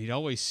 and he'd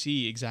always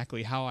see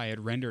exactly how I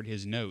had rendered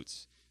his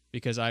notes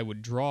because I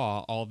would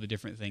draw all the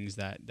different things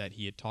that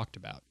he had talked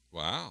about.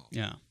 Wow.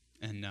 Yeah.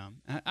 And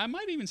I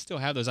might even still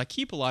have those. I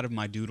keep a lot of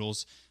my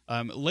doodles.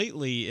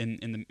 Lately,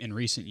 in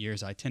recent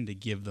years, I tend to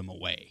give them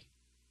away.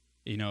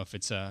 If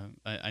it's a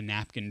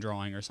napkin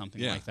drawing or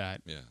something like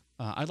that. Yeah.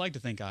 I'd like to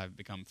think I've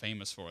become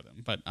famous for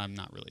them, but I'm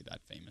not really that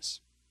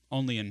famous.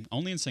 Only in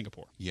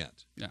Singapore.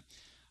 Yet. Yeah.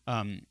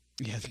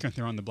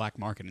 They're on the black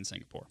market in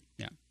Singapore.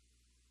 Yeah.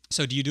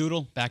 So do you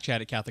doodle?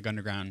 Backchat at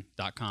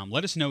CatholicUnderground.com.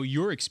 Let us know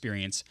your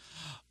experience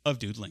of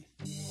doodling.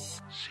 See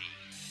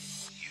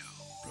you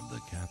from the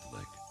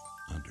Catholic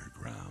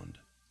Underground.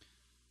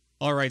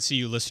 All right, so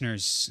you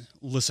listeners,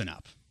 listen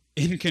up.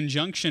 In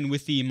conjunction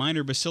with the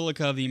Minor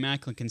Basilica of the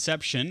Immaculate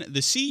Conception,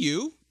 the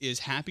CU is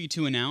happy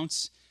to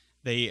announce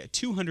the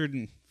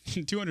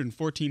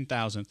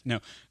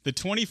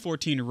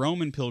 2014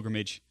 Roman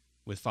pilgrimage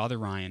with Father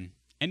Ryan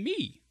and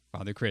me,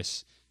 Father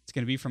Chris. It's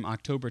going to be from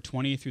October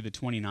 20th through the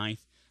 29th.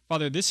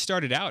 Father, this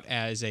started out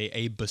as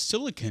a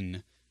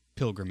Basilican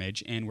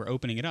pilgrimage, and we're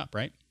opening it up,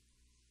 right?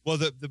 Well,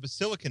 the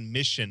Basilican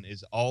mission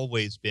has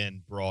always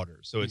been broader.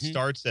 So it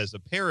starts as a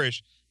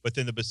parish, but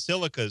then the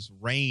Basilica's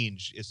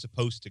range is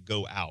supposed to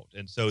go out.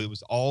 And so it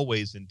was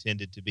always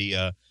intended to be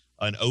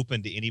an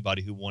open to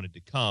anybody who wanted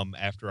to come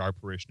after our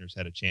parishioners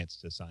had a chance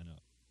to sign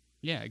up.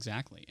 Yeah,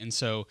 exactly. And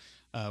so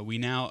we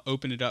now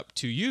open it up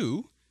to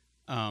you,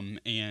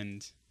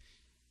 and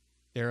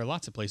there are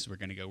lots of places we're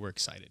going to go. We're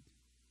excited.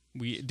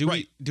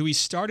 Do we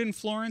start in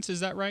Florence? Is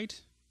that right?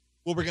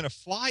 Well, we're going to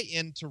fly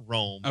into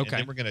Rome, and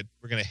then we're going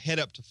to head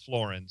up to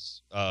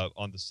Florence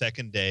on the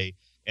second day,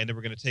 and then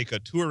we're going to take a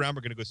tour around.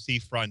 We're going to go see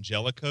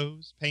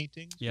Frangelico's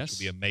paintings, which will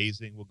be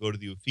amazing. We'll go to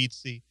the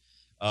Uffizi,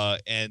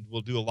 and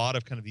we'll do a lot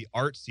of kind of the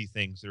artsy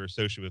things that are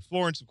associated with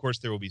Florence. Of course,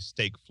 there will be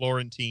steak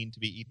Florentine to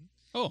be eaten.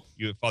 Oh,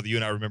 Father, you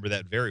and I remember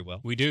that very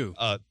well. We do.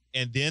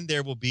 And then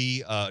there will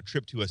be a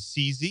trip to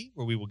Assisi,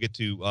 where we will get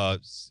to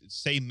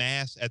say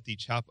Mass at the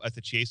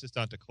Chiesa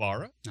Santa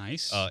Clara.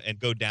 Nice. And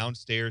go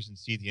downstairs and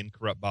see the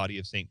incorrupt body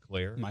of St.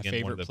 Clare. My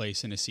favorite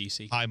place in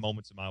Assisi. High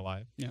moments of my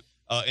life. Yeah.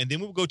 And then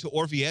we'll go to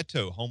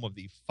Orvieto, home of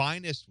the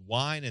finest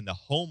wine and the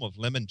home of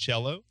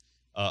limoncello.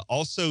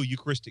 Also,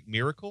 Eucharistic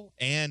Miracle.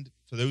 And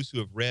for those who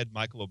have read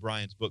Michael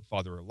O'Brien's book,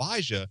 Father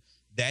Elijah,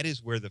 that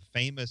is where the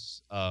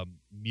famous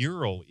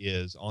mural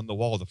is on the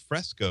wall, the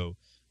fresco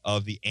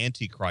of the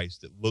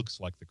Antichrist that looks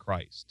like the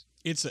Christ.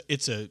 It's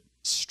a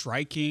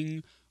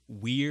striking,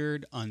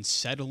 weird,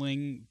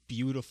 unsettling,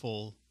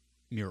 beautiful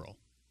mural.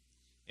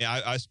 Yeah,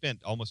 I spent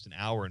almost an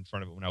hour in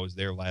front of it when I was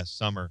there last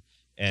summer,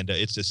 and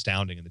it's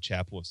astounding in the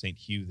chapel of St.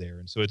 Hugh there.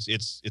 And so it's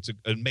an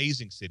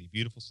amazing city,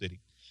 beautiful city.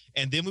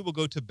 And then we will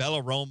go to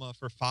Bella Roma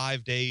for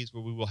 5 days,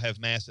 where we will have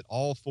Mass at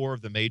all 4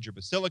 of the major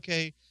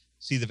basilicae.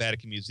 see the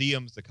Vatican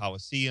museums, the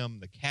Colosseum,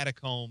 the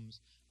catacombs.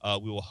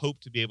 We will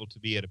hope to be able to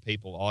be at a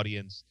papal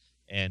audience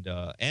and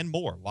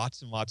more.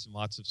 Lots and lots and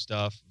lots of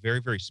stuff. Very,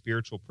 very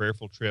spiritual,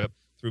 prayerful trip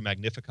through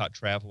Magnificat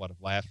travel out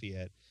of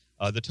Lafayette.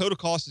 The total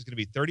cost is going to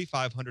be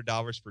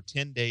 $3,500 for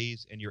 10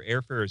 days, and your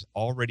airfare is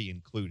already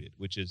included,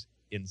 which is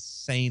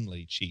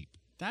insanely cheap.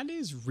 That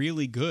is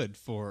really good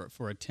for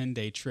a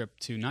 10-day trip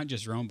to not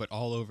just Rome, but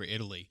all over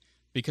Italy,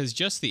 because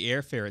just the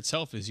airfare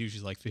itself is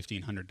usually like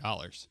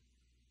 $1,500.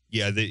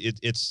 Yeah,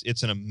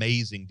 it's an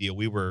amazing deal.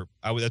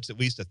 That's at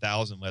least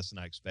 $1,000 less than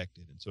I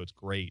expected, and so it's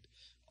great.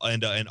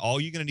 And all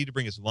you're going to need to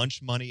bring is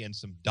lunch money and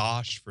some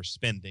dosh for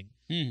spending.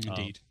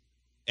 Indeed.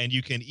 And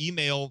you can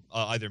email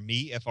either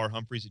me,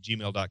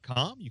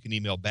 frhumphreys@gmail.com. You can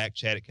email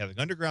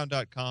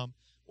backchat@catholicunderground.com,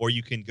 or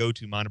you can go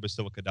to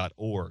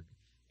minerbasilica.org,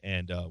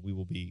 and we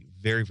will be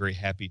very, very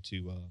happy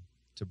to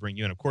bring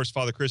you in. Of course,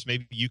 Father Chris,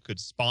 maybe you could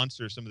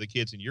sponsor some of the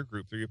kids in your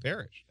group through your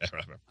parish.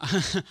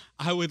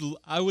 I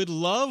would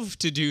love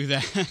to do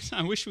that.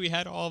 I wish we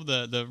had all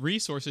the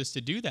resources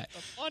to do that.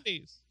 The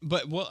monies.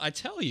 But well, I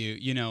tell you,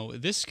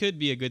 this could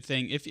be a good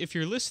thing if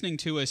you're listening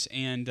to us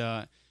and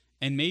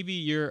maybe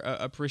you're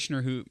a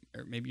parishioner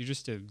or maybe you're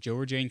just a Joe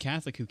or Jane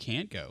Catholic who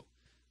can't go,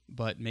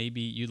 but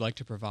maybe you'd like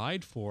to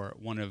provide for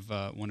one of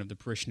the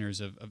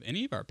parishioners of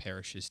any of our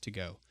parishes to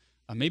go.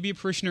 Maybe a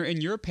parishioner in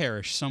your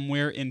parish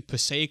somewhere in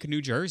Passaic,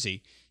 New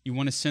Jersey. You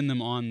want to send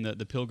them on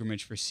the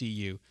pilgrimage for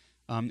CU.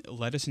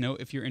 Let us know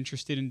if you're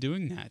interested in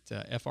doing that.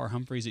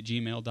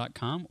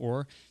 frhumphreys@gmail.com,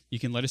 or you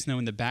can let us know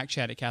in the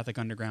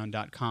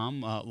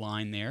backchat@catholicunderground.com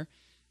line there.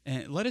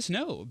 And let us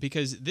know,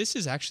 because this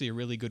is actually a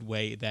really good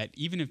way that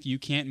even if you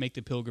can't make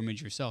the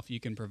pilgrimage yourself, you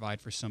can provide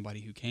for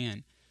somebody who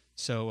can.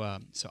 So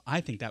I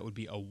think that would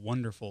be a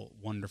wonderful,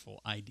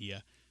 wonderful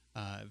idea.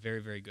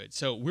 Very, very good.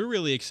 So we're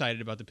really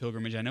excited about the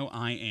pilgrimage. I know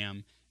I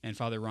am, and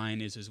Father Ryan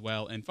is as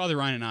well. And Father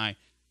Ryan and I,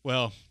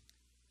 well,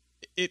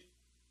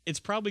 it's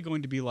probably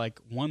going to be like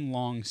one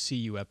long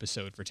CU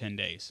episode for 10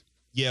 days.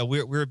 Yeah,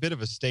 we're a bit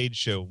of a stage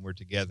show when we're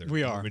together.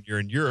 We are. When you're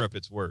in Europe,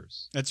 it's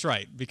worse. That's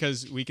right,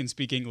 because we can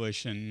speak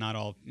English and not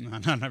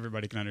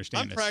everybody can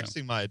understand I'm us.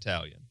 practicing my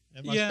Italian,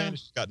 and my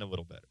Spanish has gotten a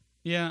little better.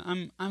 Yeah,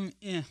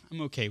 I'm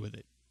okay with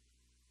it.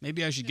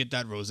 Maybe I should get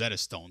that Rosetta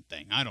Stone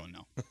thing. I don't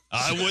know.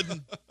 I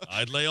wouldn't.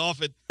 I'd lay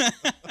off it.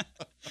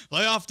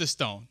 Lay off the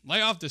stone.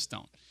 Lay off the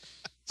stone.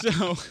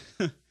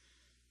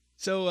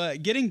 So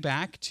getting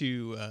back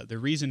to the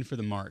reason for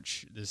the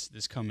march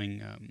this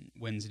coming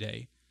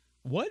Wednesday,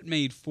 what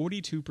made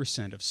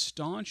 42% of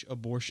staunch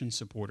abortion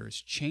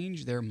supporters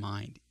change their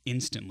mind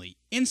instantly?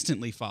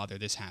 Instantly, Father,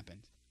 this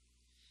happened.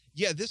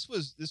 Yeah, this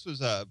was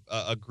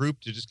a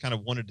group to just kind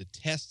of wanted to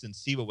test and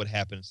see what would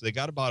happen. So they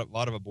got about a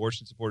lot of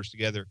abortion supporters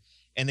together,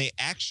 and they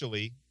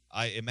actually,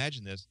 I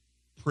imagine this,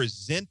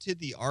 presented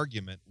the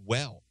argument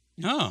well.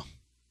 Oh.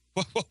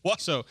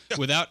 What? So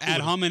without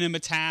ad hominem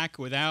attack,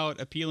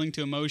 without appealing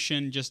to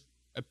emotion, just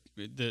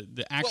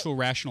the actual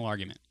rational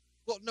argument.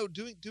 Well, no,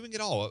 doing it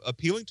all,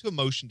 appealing to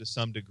emotion to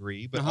some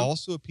degree, but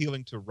also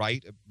appealing to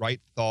right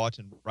thought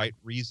and right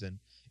reason.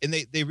 And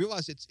they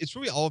realize it's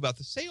really all about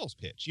the sales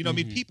pitch. I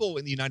mean, people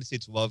in the United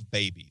States love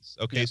babies.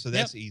 Okay, so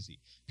that's easy.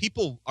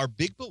 People are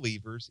big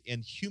believers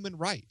in human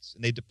rights,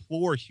 and they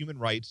deplore human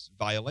rights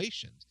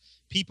violations.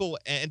 People,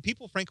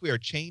 frankly, are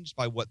changed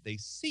by what they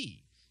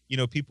see.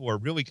 People are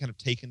really kind of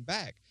taken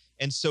back.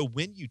 And so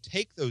when you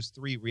take those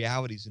three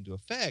realities into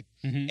effect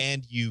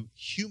and you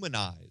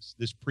humanize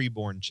this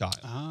preborn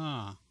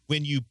child,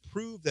 when you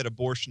prove that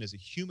abortion is a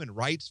human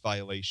rights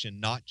violation,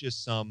 not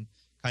just some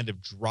kind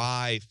of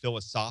dry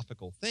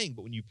philosophical thing,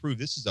 but when you prove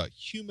this is a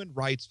human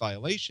rights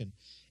violation,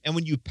 and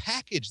when you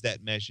package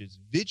that message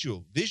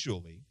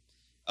visually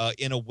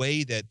in a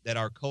way that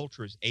our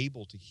culture is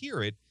able to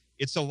hear it,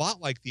 it's a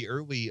lot like the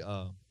early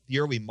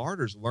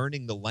martyrs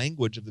learning the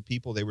language of the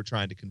people they were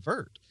trying to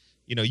convert.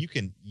 You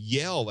can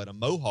yell at a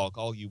Mohawk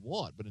all you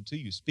want, but until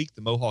you speak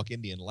the Mohawk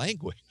Indian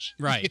language,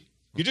 right,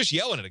 you're just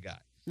yelling at a guy,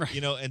 right.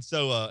 And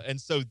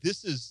so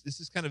this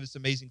is kind of this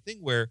amazing thing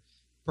where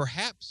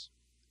perhaps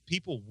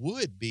people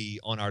would be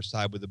on our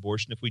side with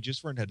abortion if we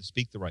just learned how to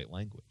speak the right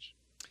language.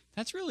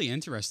 That's really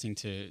interesting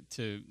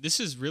to this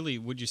is really,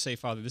 would you say,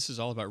 Father, this is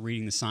all about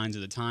reading the signs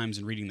of the times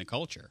and reading the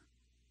culture.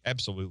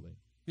 Absolutely.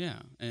 Yeah,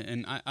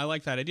 and I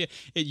like that idea.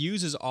 It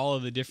uses all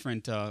of the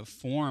different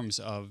forms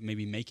of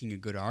maybe making a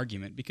good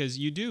argument, because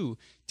you do,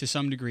 to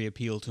some degree,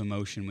 appeal to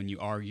emotion when you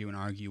argue and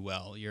argue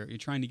well. You're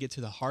trying to get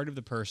to the heart of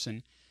the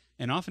person,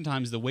 and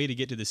oftentimes the way to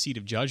get to the seat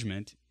of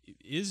judgment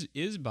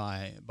is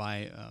by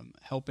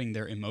helping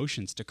their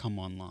emotions to come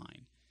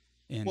online.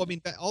 And, well, I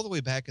mean, all the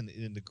way back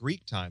in the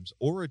Greek times,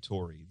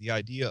 oratory, the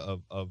idea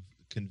of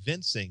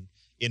convincing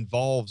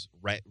involves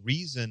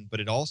reason, but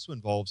it also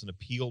involves an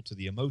appeal to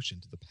the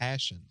emotion, to the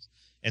passions.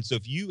 And so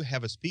if you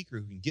have a speaker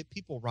who can get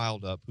people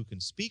riled up, who can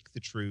speak the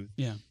truth,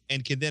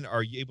 and can then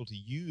are you able to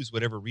use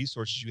whatever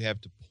resources you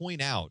have to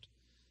point out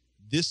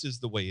this is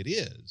the way it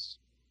is,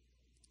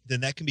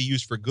 then that can be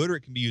used for good or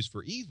it can be used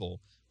for evil.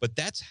 But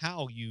that's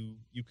how you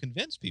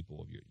convince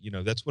people.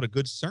 That's what a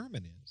good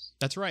sermon is.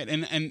 That's right.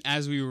 And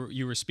as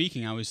you were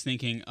speaking, I was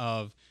thinking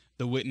of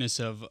the witness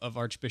of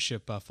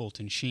Archbishop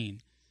Fulton Sheen.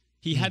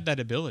 He had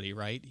that ability,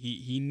 right?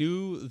 He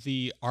knew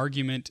the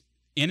argument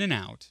in and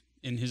out.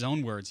 In his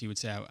own words, he would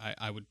say,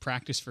 I would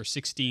practice for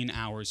 16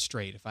 hours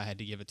straight if I had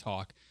to give a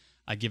talk.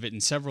 I'd give it in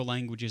several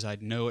languages.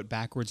 I'd know it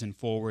backwards and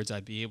forwards.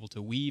 I'd be able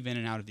to weave in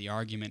and out of the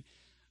argument.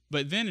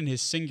 But then in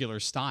his singular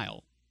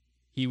style,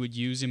 he would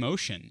use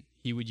emotion.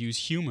 He would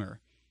use humor.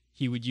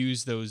 He would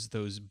use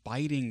those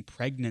biting,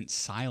 pregnant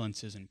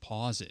silences and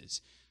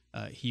pauses.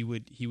 He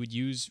would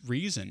use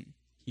reason.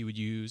 He would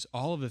use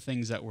all of the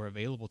things that were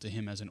available to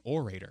him as an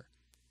orator.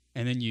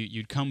 And then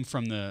you'd come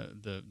from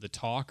the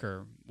talk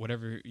or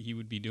whatever he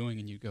would be doing,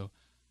 and you'd go,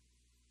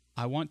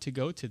 I want to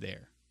go to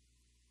there.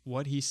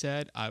 What he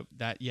said,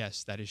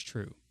 yes, that is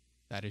true.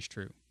 That is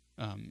true.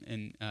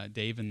 And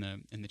Dave in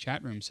the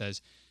chat room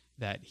says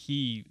that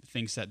he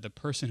thinks that the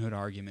personhood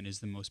argument is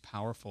the most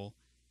powerful.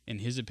 In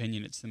his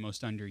opinion, it's the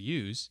most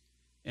underused.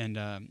 And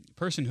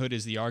personhood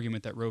is the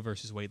argument that Roe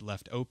versus Wade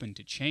left open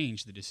to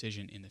change the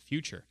decision in the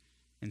future.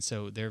 And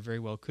so there very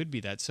well could be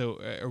that. So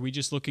are we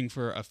just looking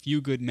for a few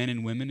good men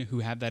and women who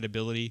have that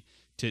ability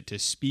to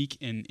speak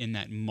in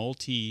that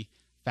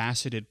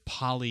multifaceted,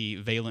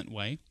 polyvalent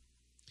way?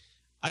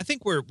 I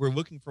think we're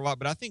looking for a lot,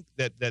 but I think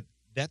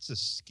that's a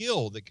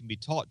skill that can be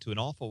taught to an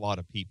awful lot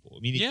of people.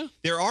 I mean,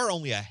 there are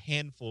only a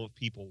handful of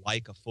people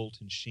like a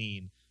Fulton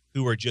Sheen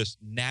who are just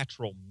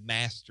natural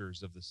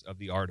masters of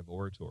the art of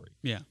oratory.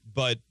 Yeah.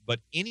 But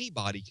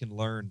anybody can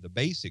learn the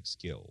basic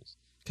skills.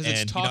 Because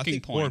it's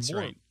talking points,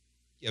 right?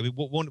 I mean,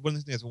 one of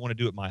the things I want to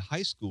do at my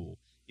high school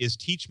is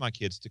teach my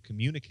kids to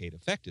communicate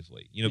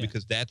effectively,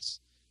 because that's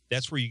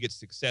where you get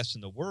success in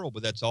the world,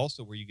 but that's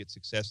also where you get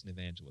success in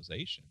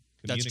evangelization.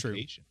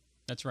 Communication.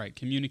 That's right.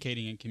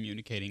 Communicating and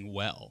communicating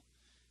well.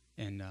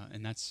 And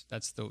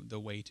that's the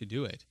way to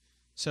do it.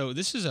 So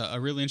this is a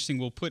really interesting,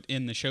 we'll put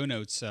in the show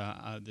notes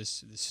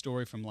this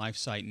story from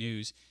LifeSite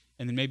News,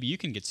 and then maybe you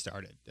can get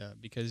started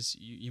because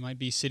you might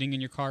be sitting in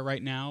your car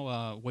right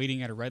now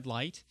waiting at a red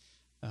light,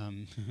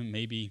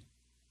 maybe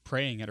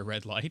praying at a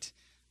red light,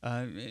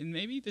 and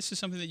maybe this is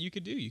something that you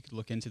could do. You could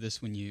look into this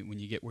when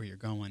you get where you're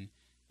going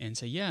and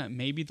say, yeah,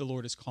 maybe the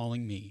Lord is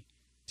calling me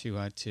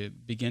to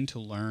begin to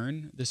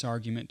learn this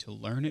argument, to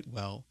learn it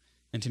well,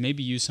 and to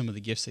maybe use some of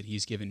the gifts that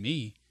He's given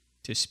me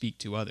to speak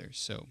to others.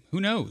 So who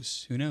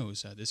knows?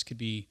 This could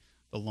be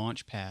the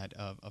launch pad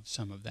of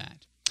some of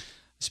that.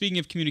 Speaking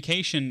of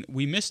communication,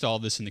 we missed all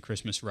this in the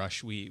Christmas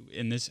rush.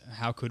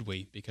 How could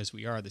we? Because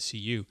we are the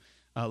CU.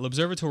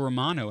 L'Observatore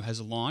Romano has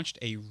launched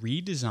a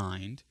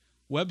redesigned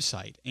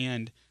website.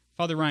 And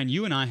Father Ryan,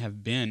 you and I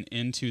have been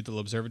into the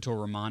L'Observatore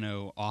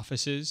Romano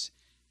offices,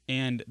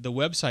 and the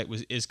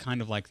website is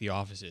kind of like the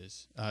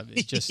offices.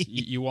 It's just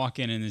you walk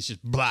in and it's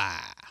just blah.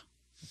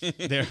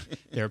 There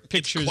are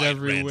pictures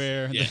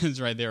everywhere. Yeah.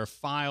 That's right. There are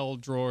file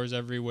drawers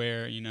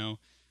everywhere.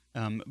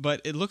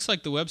 But it looks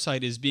like the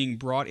website is being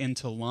brought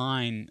into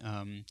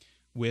line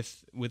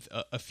with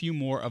a few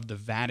more of the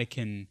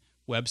Vatican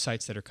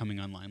websites that are coming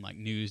online, like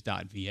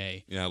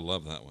news.va. Yeah, I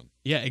love that one.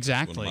 Yeah,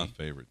 exactly. It's one of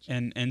my favorites.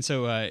 And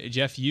so,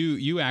 Jeff,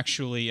 you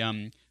actually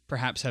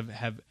perhaps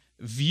have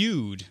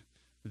viewed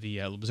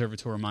the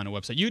L'Observatore Romano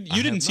website. You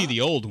didn't see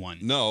the old one.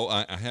 No,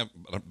 I have,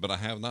 but I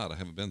have not. I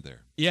haven't been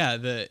there. Yeah,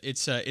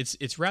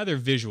 it's rather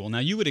visual. Now,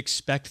 you would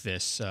expect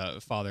this,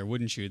 Father,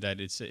 wouldn't you? That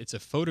it's a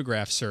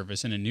photograph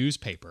service in a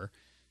newspaper,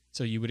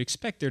 so you would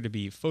expect there to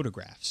be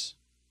photographs.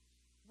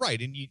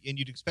 Right, and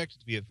you'd expect it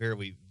to be a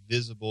fairly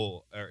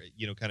visible, or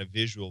kind of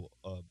visual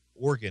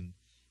organ,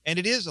 and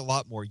it is a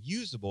lot more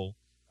usable.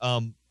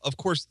 Of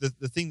course,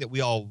 the thing that we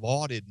all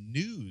lauded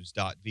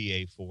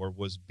news.va for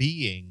was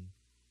being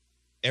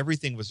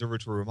everything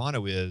L'Osservatore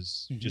Romano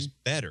is just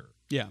better.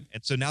 Yeah,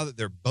 and so now that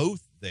they're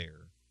both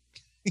there,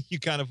 you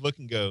kind of look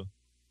and go,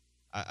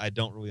 I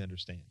don't really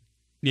understand.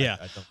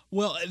 Yeah.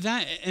 Well,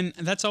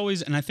 that's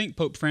always, and I think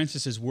Pope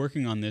Francis is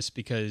working on this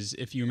because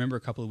if you remember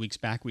a couple of weeks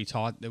back, we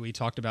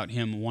talked about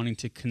him wanting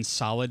to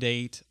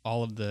consolidate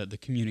all of the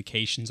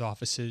communications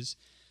offices,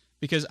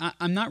 because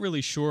I'm not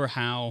really sure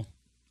how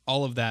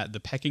all of that, the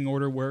pecking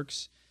order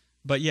works.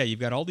 But yeah, you've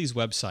got all these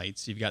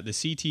websites. You've got the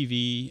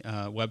CTV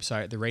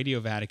website, the Radio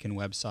Vatican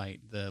website,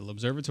 the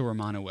L'Observatore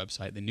Romano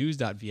website, the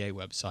news.va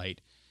website,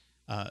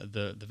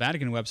 the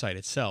Vatican website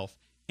itself.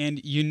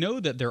 And you know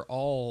that they're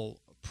all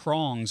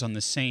prongs on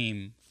the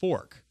same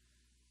fork,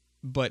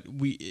 but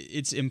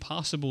it's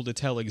impossible to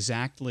tell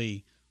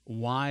exactly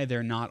why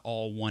they're not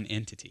all one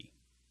entity.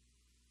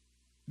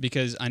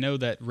 Because I know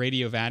that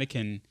Radio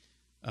Vatican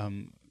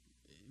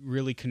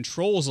really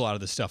controls a lot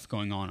of the stuff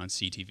going on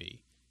CTV,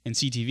 and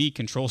CTV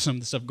controls some of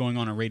the stuff going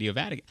on Radio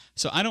Vatican.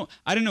 So I don't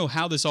know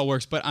how this all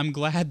works, but I'm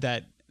glad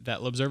that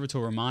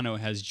L'Observatore Romano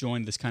has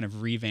joined this kind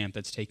of revamp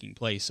that's taking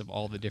place of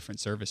all the different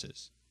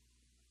services.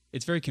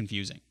 It's very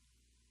confusing.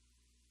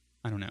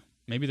 I don't know.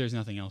 Maybe there's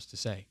nothing else to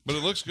say. But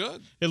it looks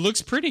good. It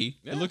looks pretty.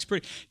 Yeah. It looks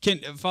pretty.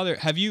 Father,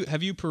 have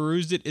you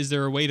perused it? Is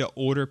there a way to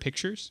order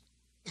pictures?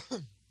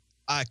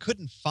 I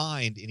couldn't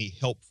find any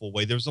helpful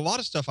way. There was a lot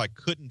of stuff I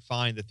couldn't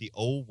find that the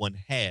old one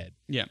had.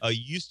 Yeah.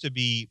 You used to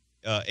be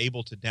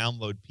able to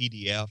download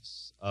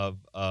PDFs of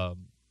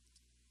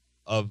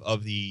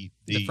of the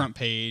front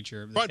page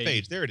or the front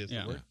page. There it is.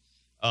 Yeah. The word.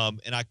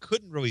 And I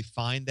couldn't really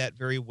find that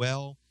very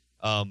well.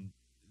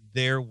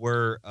 There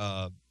were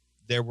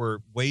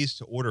ways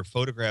to order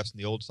photographs in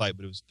the old site,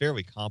 but it was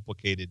fairly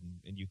complicated,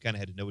 and you kind of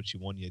had to know what you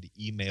wanted. You had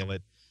to email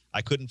it.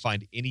 I couldn't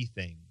find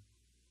anything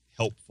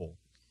helpful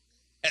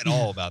at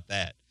all about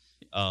that.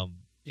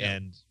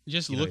 And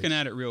just looking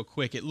at it real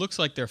quick, it looks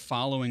like they're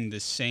following the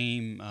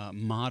same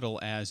model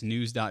as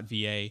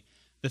news.va.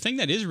 The thing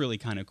that is really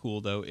kind of cool,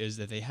 though, is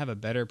that they have a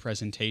better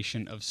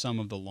presentation of some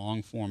of the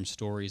long-form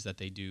stories that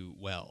they do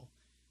well.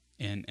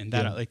 And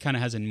that it kind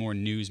of has a more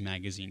news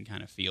magazine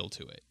kind of feel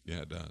to it.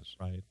 Yeah, it does.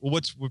 Right. Well,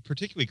 what's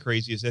particularly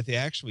crazy is that they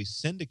actually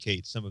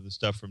syndicate some of the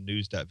stuff from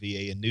news.va,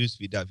 and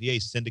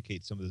news.va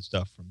syndicates some of the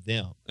stuff from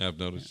them. I've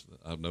noticed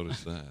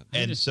that.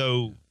 And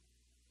so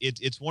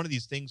it's one of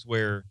these things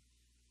where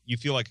you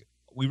feel like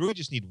we really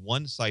just need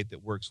one site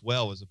that works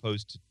well as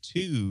opposed to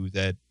two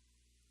that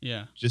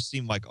just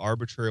seem like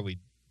arbitrarily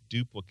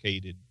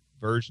duplicated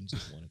versions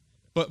of one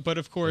another. But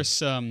of course,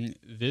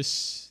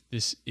 this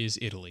is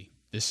Italy.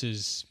 This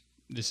is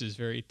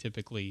very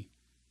typically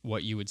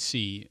what you would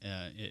see.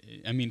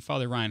 I mean,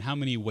 Father Ryan, how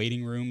many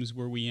waiting rooms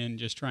were we in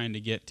just trying to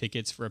get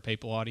tickets for a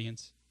papal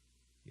audience?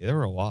 Yeah, there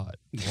were a lot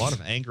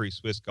of angry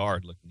Swiss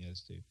Guard looking at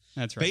us too.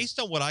 That's right. Based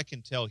on what I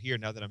can tell here,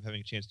 now that I'm having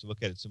a chance to look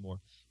at it some more,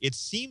 it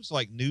seems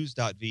like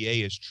news.va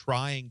is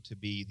trying to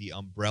be the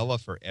umbrella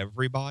for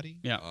everybody.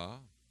 Yeah.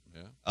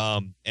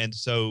 And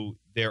so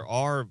there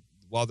are,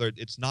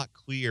 it's not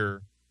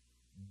clear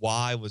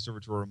why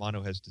L'Osservatore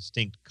Romano has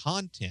distinct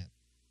content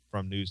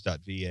from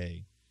news.va,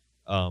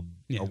 or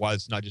why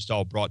it's not just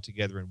all brought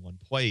together in one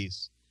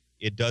place.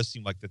 It does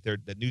seem like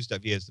that news.va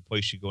is the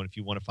place you go, and if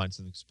you want to find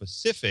something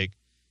specific,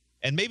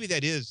 and maybe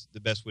that is the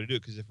best way to do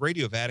it, because if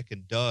Radio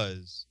Vatican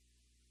does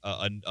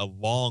a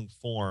long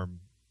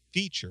form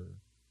feature,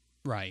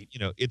 right,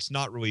 it's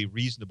not really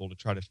reasonable to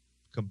try to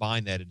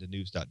combine that into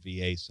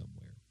news.va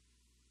somewhere.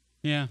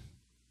 Yeah.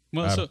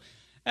 Well, so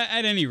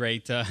at any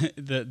rate, the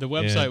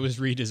website was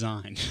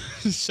redesigned,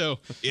 so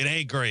it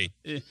ain't great.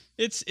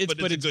 It's a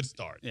good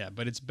start. Yeah,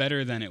 but it's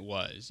better than it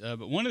was.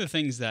 But one of the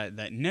things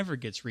that never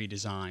gets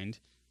redesigned,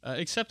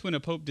 except when a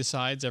pope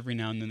decides every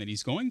now and then that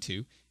he's going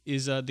to,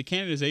 is the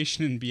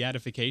canonization and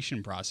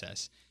beatification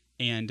process.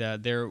 And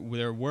there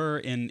were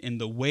in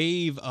the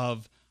wave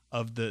of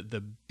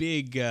the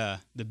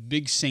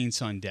big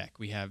saints on deck.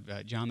 We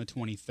have John the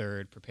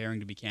 23rd preparing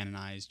to be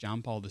canonized,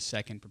 John Paul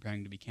II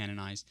preparing to be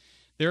canonized.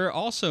 There are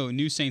also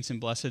new saints and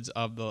blesseds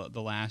of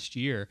the last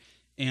year.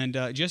 And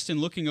just in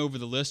looking over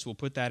the list, we'll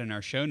put that in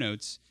our show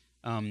notes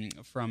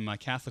from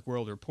Catholic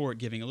World Report,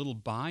 giving a little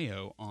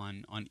bio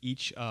on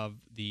each of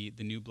the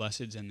new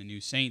blesseds and the new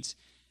saints.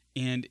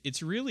 And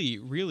it's really,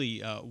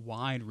 really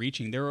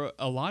wide-reaching. There are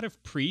a lot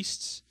of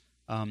priests,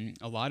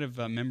 a lot of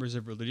members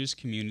of religious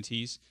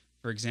communities.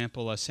 For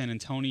example, San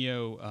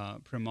Antonio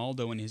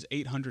Primaldo and his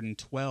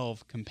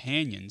 812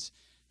 companions,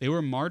 they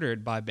were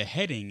martyred by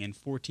beheading in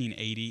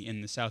 1480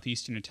 in the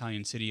southeastern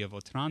Italian city of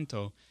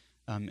Otranto.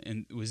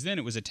 And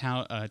it was a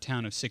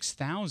town of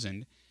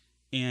 6,000,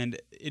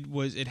 and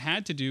it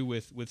had to do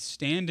with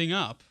standing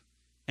up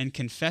and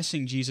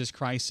confessing Jesus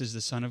Christ as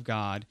the Son of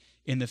God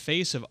in the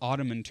face of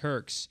Ottoman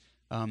Turks.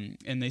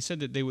 And they said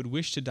that they would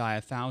wish to die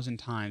 1,000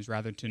 times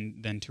rather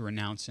than to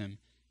renounce him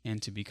and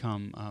to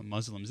become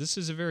Muslims. This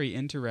is a very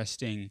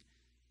interesting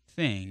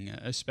thing,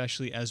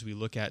 especially as we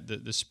look at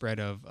the spread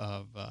of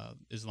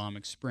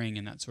Islamic Spring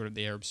and that sort of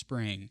the Arab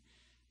Spring.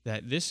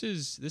 That this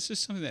is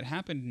something that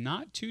happened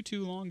not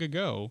too long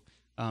ago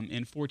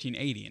in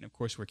 1480, and of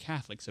course we're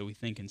Catholic, so we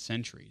think in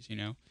centuries.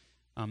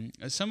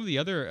 Some of the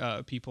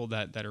other people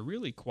that are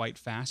really quite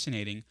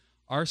fascinating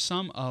are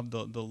some of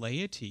the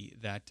laity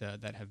that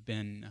have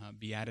been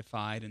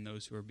beatified and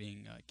those who are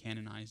being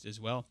canonized as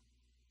well.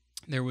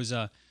 There was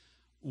a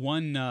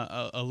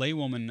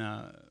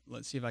laywoman,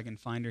 let's see if I can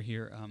find her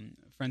here,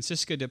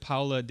 Francisca de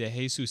Paula de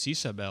Jesus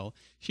Isabel.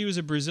 She was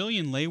a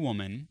Brazilian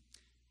laywoman,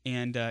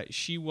 and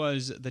she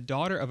was the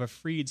daughter of a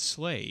freed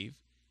slave,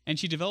 and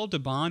she developed a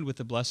bond with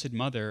the Blessed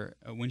Mother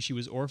when she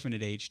was orphaned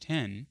at age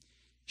 10.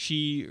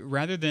 She,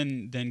 rather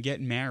than get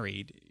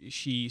married,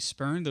 she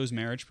spurned those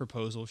marriage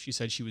proposals. She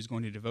said she was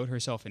going to devote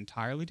herself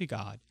entirely to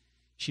God.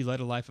 She led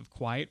a life of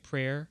quiet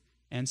prayer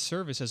and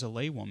service as a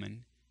laywoman,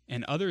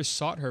 and others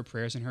sought her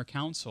prayers and her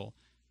counsel.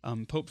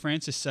 Pope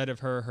Francis said of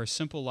her, her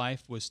simple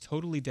life was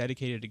totally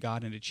dedicated to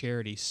God and to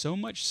charity, so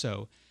much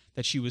so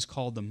that she was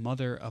called the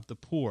Mother of the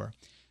Poor.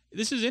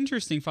 This is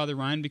interesting, Father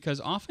Ryan, because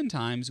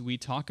oftentimes we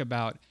talk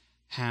about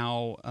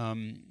how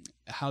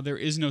there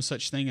is no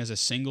such thing as a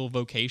single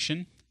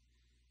vocation,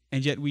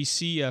 and yet we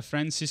see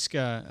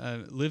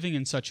Francisca living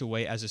in such a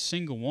way as a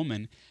single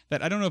woman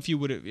that I don't know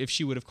if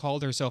she would have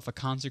called herself a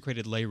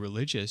consecrated lay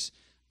religious,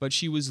 but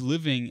she was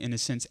living in a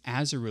sense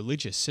as a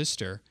religious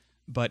sister,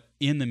 but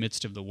in the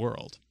midst of the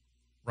world.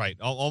 Right,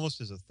 almost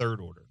as a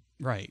third order.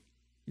 Right,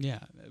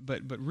 yeah,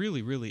 but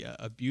really, really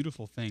a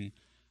beautiful thing.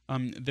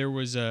 There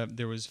was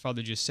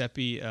Father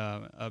Giuseppe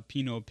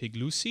Pino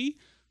Piglusi,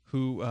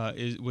 who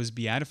was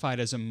beatified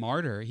as a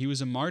martyr. He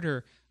was a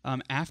martyr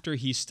after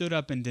he stood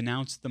up and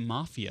denounced the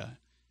mafia.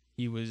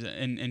 He was,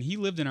 and he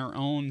lived in our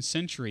own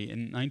century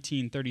in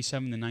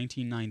 1937 to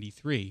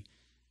 1993,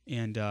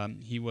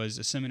 and he was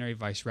a seminary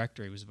vice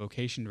rector. He was a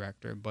vocation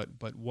director.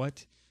 But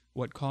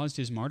what caused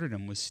his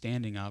martyrdom was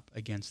standing up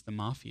against the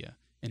mafia.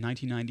 In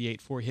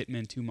 1998, 4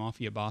 hitmen, 2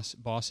 mafia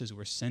bosses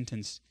were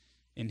sentenced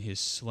in his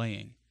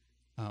slaying.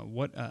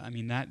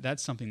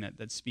 That's something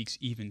that speaks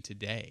even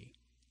today.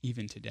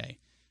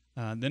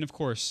 Then, of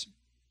course,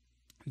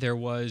 there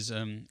was,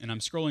 and I'm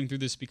scrolling through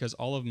this because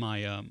all of my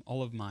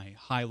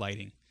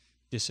highlighting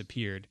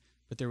disappeared,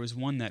 but there was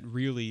one that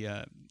really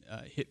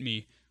hit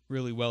me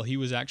really well. He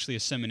was actually a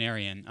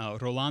seminarian,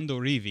 Rolando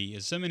Rivi,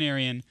 a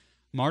seminarian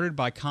martyred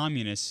by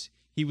communists.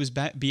 He was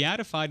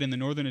beatified in the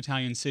northern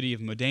Italian city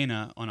of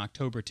Modena on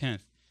October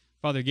 10th.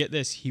 Father, get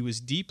this, he was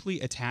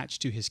deeply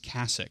attached to his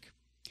cassock.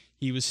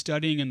 He was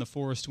studying in the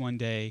forest one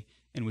day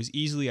and was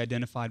easily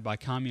identified by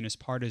communist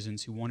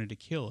partisans who wanted to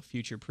kill a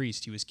future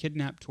priest. He was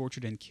kidnapped,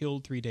 tortured, and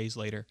killed 3 days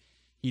later.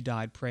 He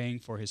died praying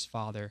for his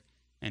father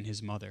and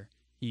his mother.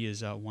 He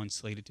is once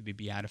slated to be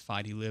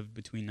beatified. He lived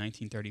between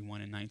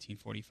 1931 and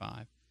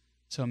 1945.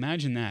 So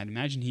imagine that.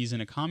 Imagine he's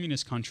in a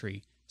communist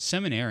country,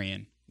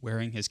 seminarian,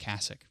 wearing his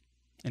cassock.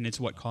 And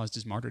it's what caused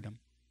his martyrdom.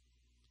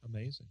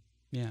 Amazing.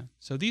 Yeah.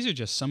 So these are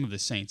just some of the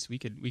saints. We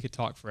could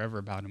talk forever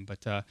about them,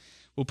 but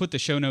we'll put the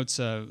show notes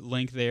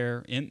link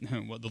there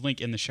the link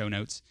in the show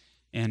notes.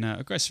 And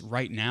of course,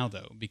 right now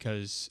though,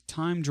 because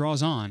time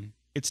draws on,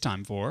 it's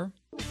time for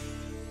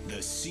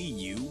the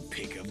CU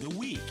Pick of the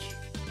Week.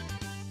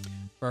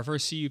 For our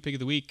first CU Pick of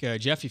the Week,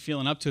 Jeff, you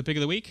feeling up to a Pick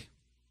of the Week?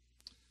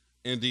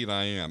 Indeed,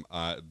 I am.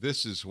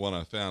 This is one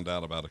I found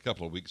out about a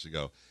couple of weeks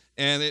ago.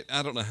 And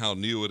I don't know how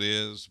new it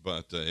is,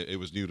 but it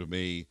was new to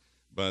me.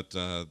 But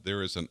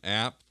there is an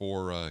app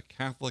for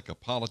Catholic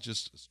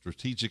Apologist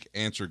Strategic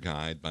Answer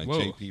Guide by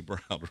J.P. Brown.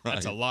 Right?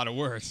 That's a lot of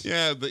words.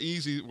 Yeah, the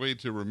easy way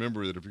to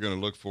remember it, if you're going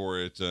to look for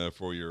it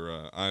for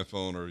your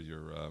iPhone or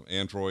your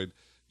Android,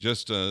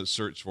 just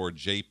search for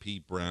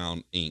J.P.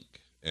 Brown Inc.,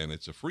 and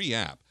it's a free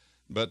app.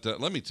 But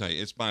let me tell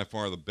you, it's by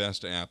far the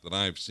best app that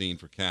I've seen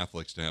for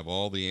Catholics to have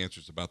all the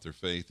answers about their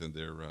faith and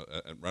their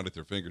right at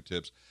their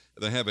fingertips.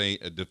 They have a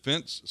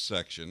defense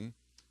section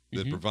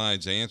that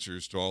provides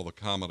answers to all the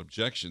common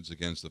objections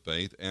against the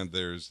faith, and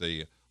there's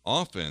a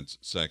offense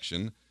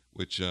section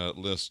which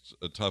lists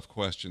tough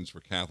questions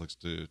for Catholics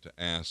to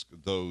ask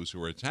those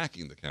who are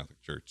attacking the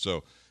Catholic Church.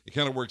 So it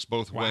kind of works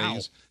both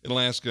ways. It'll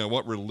ask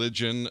what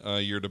religion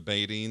you're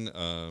debating.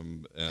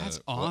 That's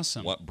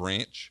awesome. What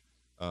branch.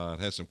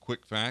 It has some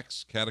quick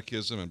facts,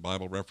 catechism, and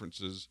Bible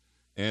references,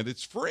 and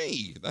it's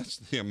free. That's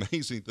the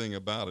amazing thing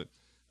about it.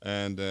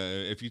 And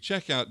if you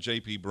check out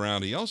J.P.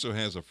 Brown, he also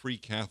has a free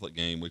Catholic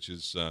game, which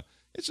is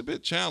it's a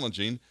bit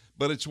challenging,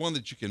 but it's one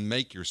that you can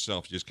make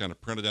yourself. You just kind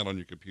of print it out on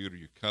your computer.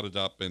 You cut it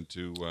up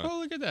into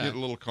look at that. Get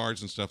little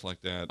cards and stuff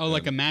like that. Oh,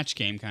 like a match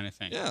game kind of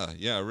thing.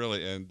 Yeah,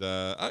 really. And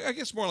I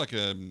guess more like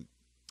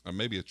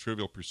maybe a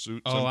Trivial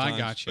Pursuit. Oh, sometimes, I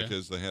gotcha.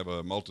 Because they have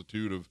a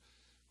multitude of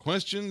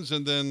questions,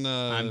 and then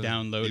I'm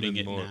downloading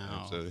it more.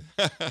 now.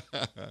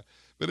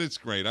 But it's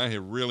great. I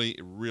have really,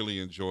 really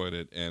enjoyed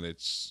it, and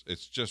it's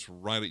just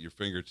right at your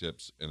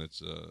fingertips, and it's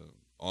an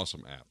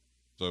awesome app.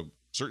 So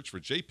search for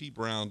J.P.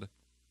 Brown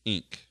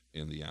Inc.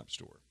 in the App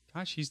Store.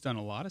 Gosh, he's done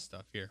a lot of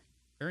stuff here.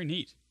 Very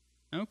neat.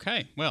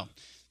 Okay, well,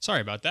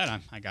 sorry about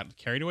that. I got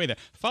carried away there.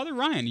 Father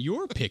Ryan,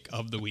 your pick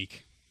of the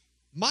week.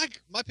 My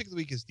pick of the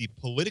week is the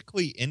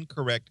Politically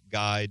Incorrect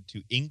Guide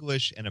to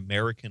English and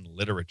American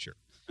Literature.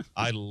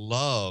 I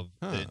love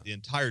the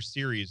entire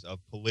series of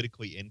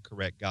politically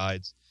incorrect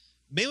guides,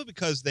 mainly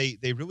because they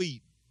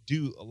really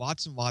do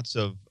lots and lots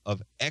of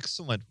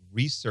excellent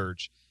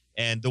research.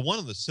 And the one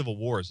on the Civil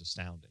War is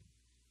astounding,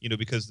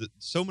 because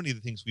so many of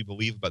the things we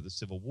believe about the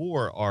Civil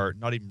War are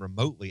not even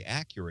remotely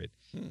accurate.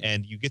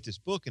 And you get this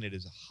book, and it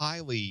is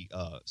highly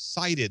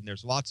cited, and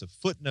there's lots of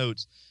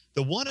footnotes.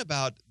 The one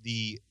about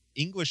the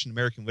English and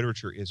American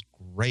literature is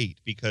great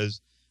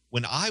because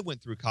when I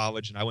went through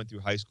college and I went through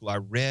high school, I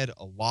read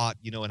a lot,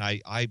 and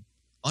I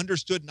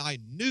understood and I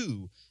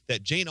knew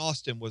that Jane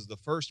Austen was the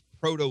first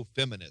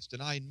proto-feminist.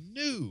 And I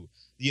knew,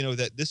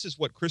 that this is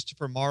what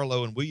Christopher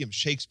Marlowe and William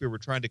Shakespeare were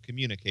trying to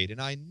communicate.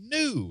 And I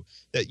knew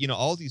that,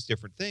 all these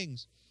different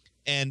things.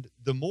 And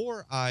the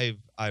more I've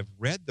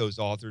read those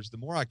authors, the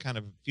more I kind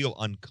of feel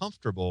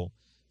uncomfortable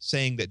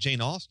saying that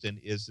Jane Austen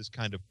is this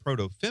kind of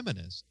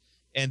proto-feminist.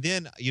 And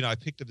then, I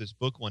picked up this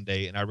book one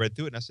day and I read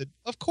through it and I said,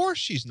 of course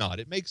she's not.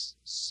 It makes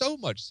so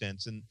much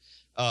sense. And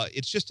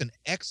it's just an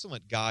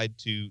excellent guide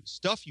to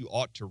stuff you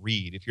ought to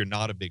read if you're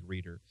not a big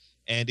reader.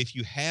 And if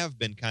you have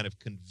been kind of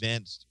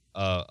convinced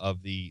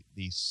of the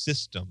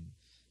system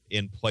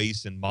in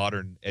place in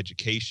modern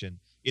education,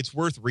 it's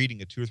worth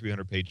reading a 200 or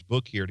 300 page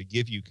book here to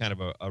give you kind of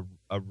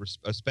a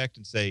respect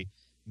and say,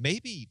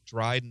 maybe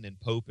Dryden and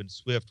Pope and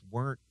Swift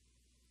weren't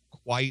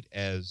quite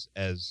as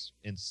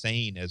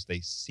insane as they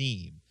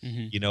seem,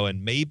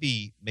 and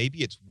maybe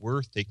it's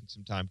worth taking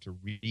some time to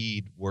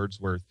read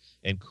Wordsworth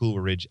and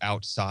Coleridge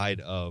outside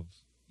of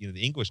the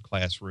English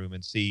classroom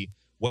and see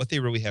what they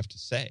really have to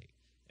say.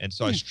 And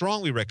so I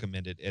strongly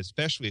recommend it,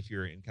 especially if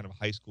you're in kind of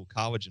a high school,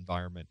 college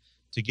environment,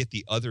 to get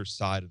the other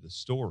side of the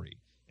story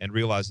and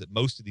realize that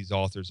most of these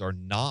authors are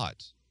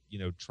not,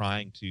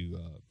 trying to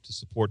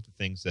support the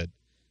things that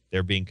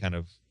they're being kind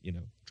of,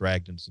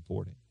 dragged in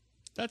supporting.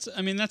 That's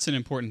an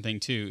important thing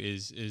too.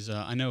 Is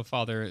I know,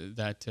 Father,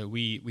 that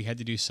we had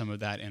to do some of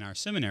that in our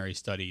seminary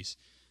studies.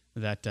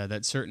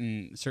 That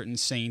certain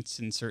saints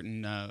and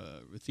certain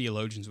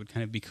theologians would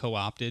kind of be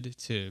co-opted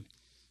to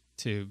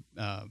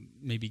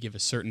maybe give a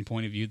certain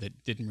point of view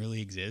that didn't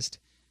really exist.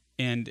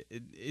 And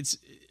it's,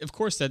 of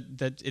course,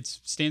 that it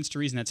stands to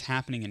reason that's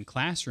happening in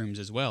classrooms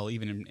as well,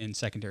 even in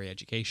secondary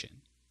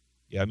education.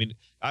 Yeah, I mean,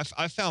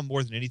 I've found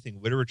more than anything,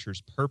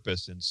 literature's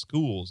purpose in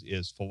schools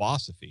is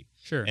philosophy.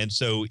 Sure. And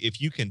so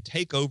if you can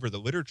take over the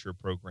literature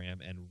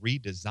program and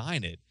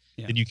redesign it,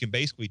 then you can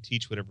basically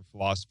teach whatever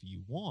philosophy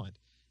you want.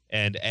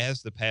 And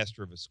as the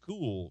pastor of a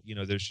school,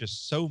 there's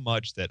just so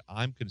much that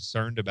I'm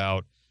concerned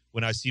about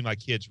when I see my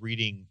kids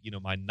reading,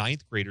 my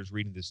 9th graders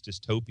reading this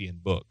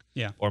dystopian book,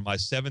 or my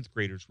 7th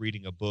graders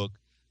reading a book,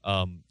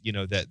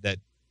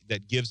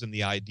 that gives them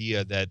the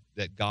idea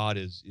that God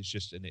is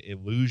just an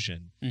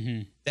illusion.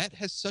 Mm-hmm. That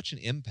has such an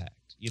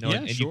impact,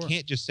 and you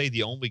can't just say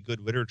the only good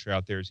literature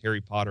out there is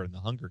Harry Potter and the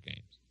Hunger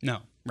Games. No,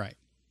 right.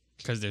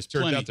 Because there's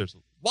Turns out there's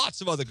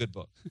lots of other good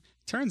books.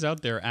 Turns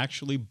out there are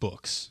actually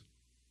books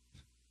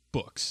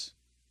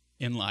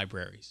in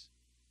libraries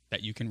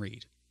that you can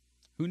read.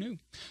 Who knew?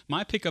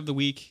 My pick of the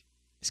week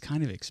is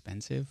kind of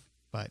expensive,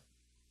 but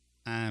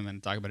I'm going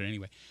to talk about it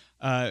anyway.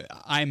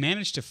 I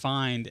managed to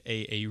find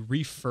a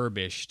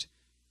refurbished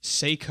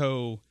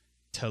Seiko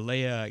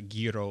Talea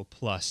Giro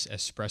Plus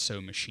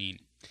espresso machine.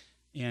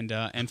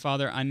 And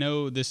Father, I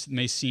know this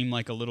may seem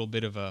like a little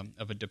bit of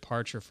a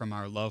departure from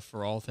our love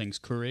for all things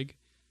Keurig,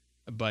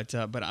 but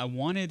I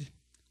wanted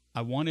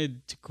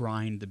to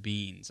grind the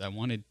beans. I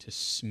wanted to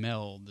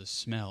smell the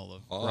smell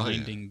of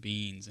grinding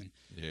beans, and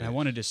I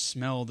wanted to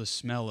smell the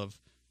smell of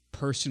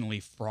personally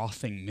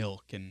frothing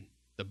milk and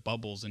the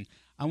bubbles, and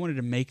I wanted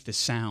to make the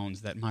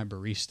sounds that my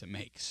barista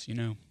makes,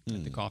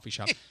 at the coffee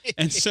shop.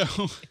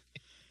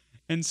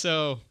 And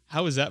so,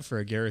 how was that for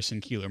a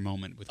Garrison Keillor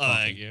moment with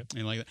coffee? Thank you.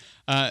 And like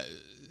that.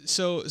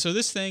 So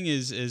this thing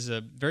is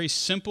a very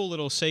simple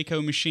little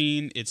Seiko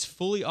machine. It's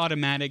fully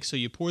automatic, so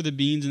you pour the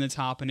beans in the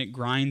top and it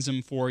grinds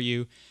them for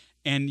you.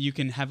 And you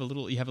can have a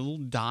little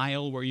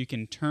dial where you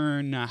can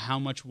turn how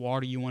much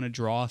water you want to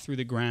draw through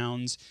the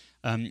grounds.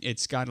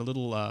 It's got a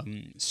little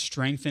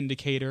strength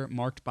indicator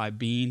marked by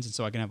beans, and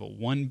so I can have a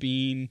 1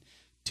 bean,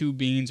 2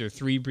 beans, or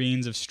 3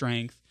 beans of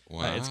strength.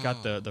 Wow. It's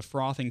got the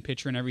frothing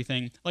pitcher and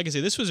everything. Like I say,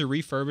 this was a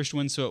refurbished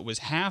one, so it was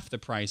half the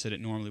price that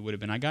it normally would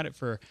have been. I got it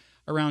for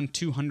around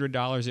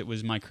 $200. It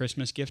was my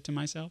Christmas gift to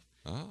myself.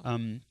 Oh.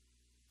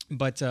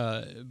 But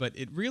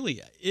it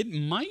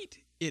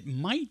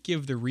might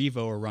give the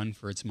Revo a run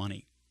for its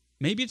money.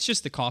 Maybe it's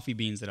just the coffee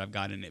beans that I've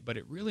got in it, but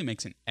it really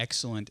makes an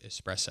excellent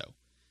espresso.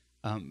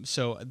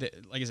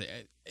 Like I say,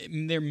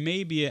 there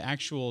may be an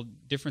actual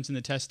difference in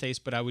the test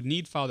taste, but I would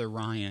need Father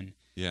Ryan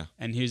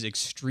and his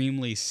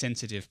extremely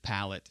sensitive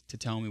palate to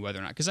tell me whether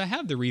or not, because I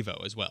have the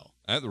Revo as well.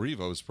 The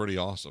Revo is pretty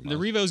awesome. The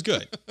Revo's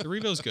good. The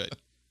Revo's good.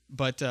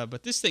 But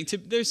this thing,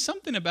 there's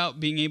something about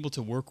being able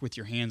to work with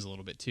your hands a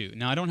little bit too.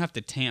 Now I don't have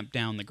to tamp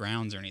down the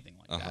grounds or anything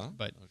like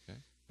that.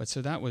 But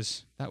so that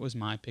was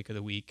my pick of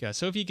the week.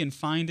 So if you can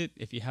find it,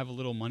 if you have a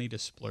little money to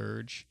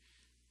splurge,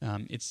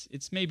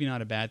 it's maybe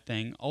not a bad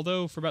thing.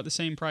 Although for about the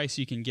same price,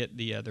 you can get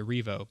the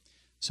Revo.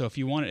 So if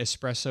you want an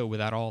espresso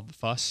without all the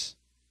fuss,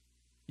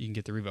 you can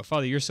get the Revo.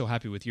 Father, you're so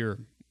happy with your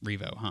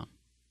Revo, huh?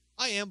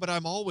 I am, but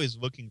I'm always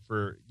looking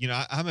for,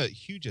 I'm a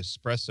huge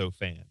espresso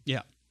fan.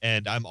 Yeah.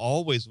 And I'm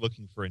always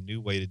looking for a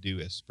new way to do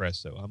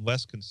espresso. I'm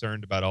less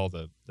concerned about all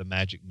the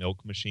magic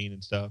milk machine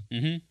and stuff.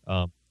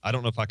 Mm-hmm. I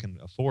don't know if I can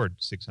afford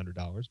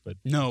 $600, but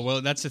no.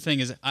 Well, that's the thing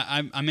is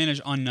I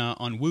manage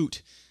on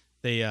Woot.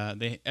 They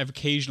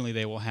occasionally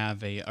they will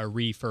have a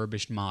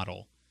refurbished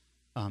model,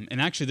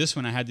 and actually this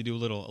one I had to do a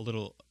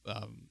little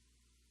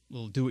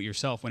do it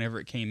yourself. Whenever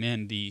it came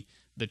in, the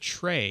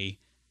tray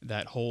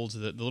that holds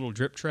the little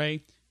drip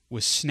tray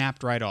was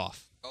snapped right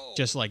off,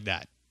 just like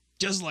that.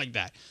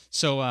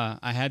 So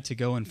I had to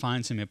go and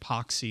find some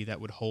epoxy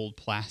that would hold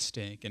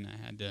plastic, and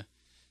I had to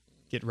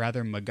get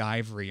rather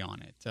MacGyvery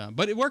on it.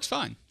 But it works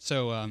fine.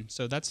 So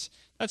that's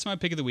my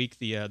pick of the week,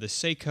 the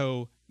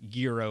Seiko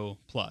Giro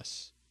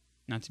Plus.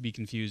 Not to be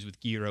confused with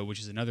gyro, which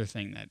is another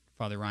thing that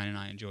Father Ryan and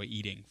I enjoy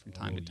eating from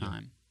time to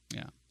time.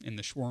 Yeah, in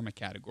the shawarma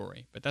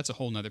category. But that's a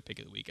whole nother pick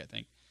of the week, I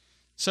think.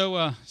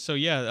 So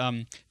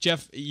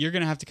Jeff, you're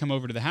going to have to come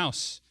over to the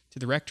house, to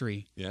the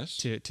rectory,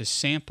 to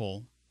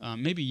sample.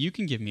 Maybe you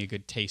can give me a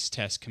good taste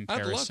test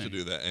comparison. I'd love to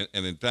do that.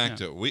 And in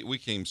fact, we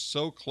came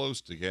so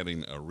close to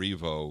getting a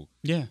Revo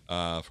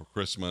for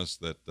Christmas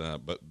that,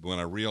 but when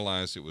I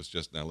realized it was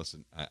just, now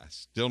listen, I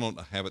still don't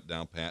have it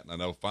down pat, and I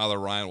know Father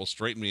Ryan will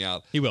straighten me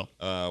out. He will.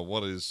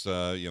 What is,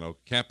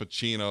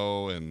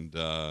 cappuccino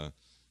and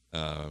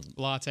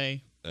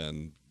latte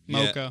and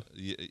mocha,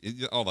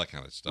 all that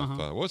kind of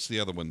stuff. What's the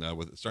other one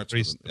with it starts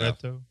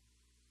ristretto? with F?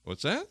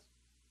 What's that?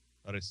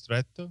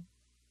 Ristretto?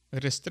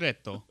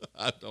 Ristretto.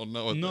 I don't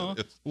know what No.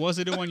 that is. Was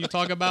it the one you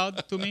talk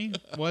about to me?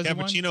 Was it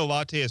one? Cappuccino,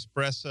 latte,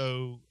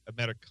 espresso,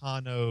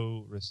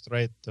 americano,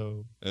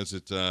 ristretto. Is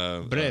it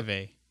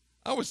Breve.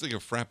 I always think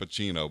of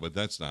frappuccino, but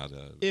that's not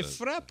If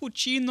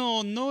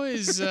frappuccino no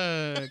is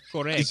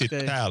correct. He's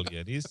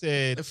Italian. He's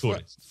a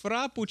tourist.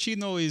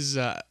 Frappuccino is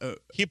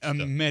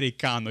Hipster.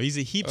 Americano. He's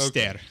a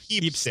hipster.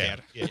 Hipster.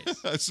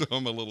 Yes. so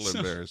I'm a little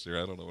embarrassed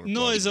here. I don't know what I'm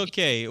No talking is about.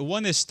 okay.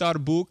 One is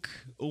Starbucks,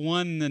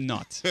 one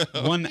not.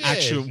 One Yes,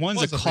 actual,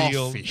 one's a coffee.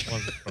 real,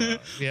 one's a fraud.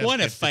 We have One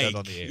a to say that fake.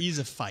 on the air. He's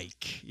a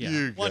fake. Yeah.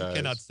 You One guys.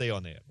 cannot stay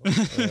on air.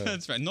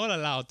 That's right. Not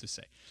allowed to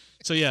say.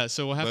 So yeah,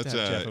 so we'll have But to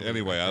have Jeff over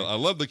anyway, there. I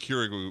love the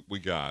Keurig we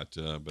got.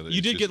 But You it's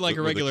did just get like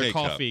a with the regular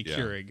K-cup. coffee Yeah,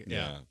 Keurig,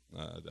 yeah.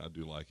 I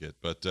do like it.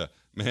 But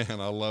man,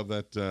 I love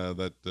that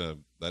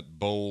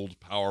bold,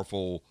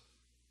 powerful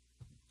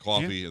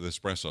coffee, the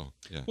espresso.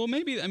 Yeah. Well,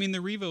 maybe, I mean, the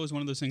Revo is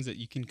one of those things that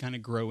you can kind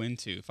of grow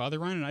into. Father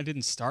Ryan and I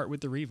didn't start with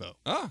the Revo,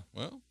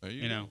 Well, there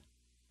you you go. know.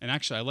 And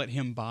actually, I let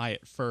him buy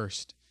it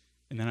first,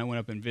 and then I went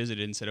up and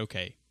visited and said,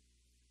 okay,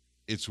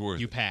 It's worth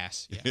you it.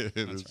 pass. Yeah, It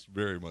that's is right.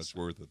 very much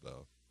worth it,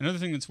 though. Another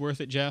thing that's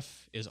worth it,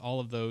 Jeff, is all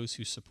of those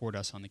who support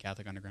us on the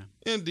Catholic Underground.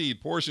 Indeed,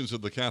 portions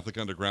of the Catholic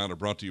Underground are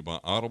brought to you by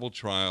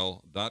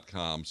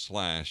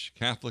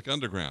audibletrial.com/Catholic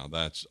Underground.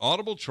 That's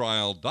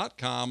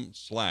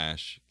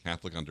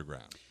audibletrial.com/Catholic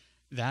Underground.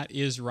 That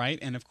is right.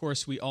 And of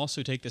course, we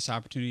also take this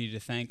opportunity to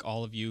thank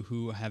all of you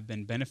who have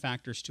been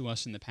benefactors to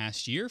us in the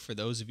past year. For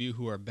those of you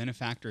who are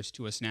benefactors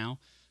to us now,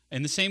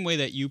 in the same way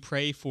that you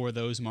pray for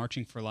those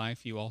marching for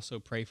life, you also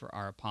pray for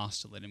our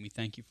apostolate. And we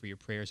thank you for your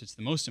prayers. It's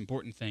the most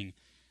important thing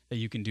that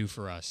you can do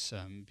for us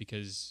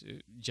because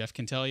Jeff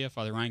can tell you,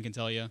 Father Ryan can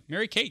tell you,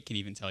 Mary Kate can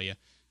even tell you,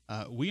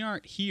 we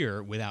aren't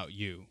here without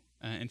you.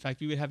 In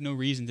fact, we would have no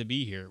reason to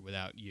be here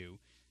without you.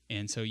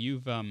 And so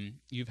you've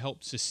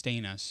helped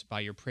sustain us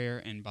by your prayer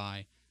and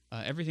by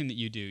everything that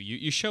you do.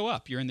 You show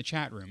up. You're in the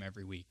chat room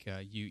every week.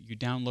 You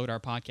download our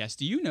podcast.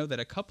 Do you know that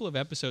a couple of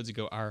episodes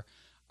ago, our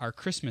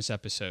Christmas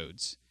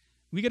episodes,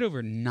 we got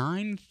over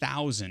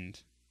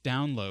 9,000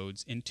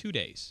 downloads in 2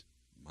 days.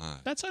 My.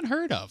 That's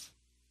unheard of.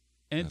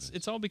 And That is.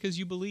 it's all because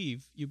you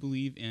believe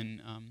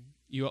in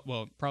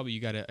probably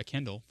you got a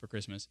Kindle for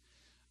Christmas,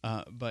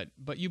 but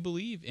you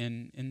believe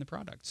in the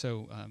product.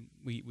 So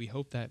we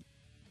hope that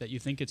you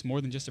think it's more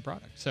than just a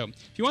product. So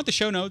if you want the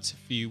show notes,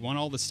 if you want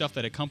all the stuff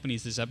that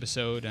accompanies this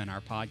episode and our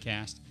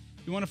podcast,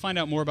 if you want to find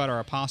out more about our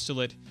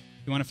apostolate,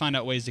 if you want to find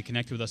out ways to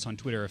connect with us on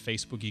Twitter or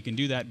Facebook, you can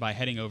do that by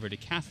heading over to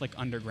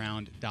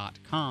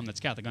CatholicUnderground.com. That's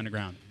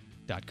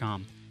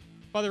CatholicUnderground.com.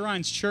 Father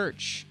Ryan's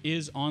church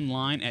is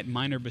online at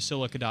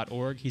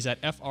minorbasilica.org. He's at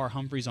Fr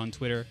Humphreys on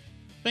Twitter.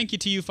 Thank you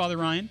to you, Father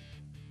Ryan.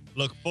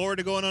 Look forward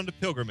to going on the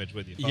pilgrimage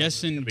with you. Father.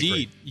 Yes, It's gonna be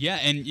indeed. great. Yeah,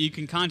 and you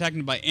can contact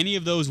him by any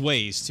of those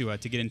ways to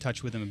get in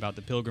touch with him about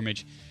the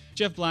pilgrimage.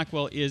 Jeff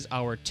Blackwell is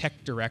our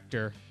tech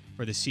director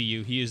for the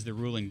CU. He is the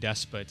ruling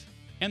despot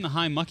and the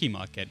high mucky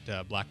muck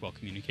at Blackwell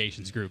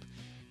Communications Group.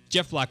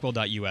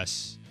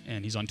 JeffBlackwell.us,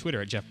 and he's on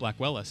Twitter at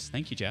JeffBlackwellis.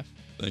 Thank you, Jeff.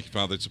 Thank you,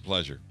 Father. It's a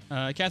pleasure.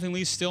 Kathleen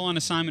Lee's still on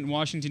assignment in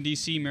Washington,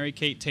 D.C. Mary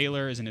Kate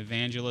Taylor is an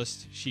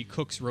evangelist. She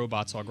cooks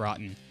robots au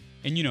gratin.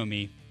 And you know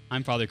me.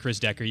 I'm Father Chris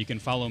Decker. You can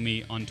follow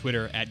me on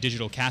Twitter at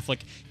Digital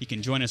Catholic. You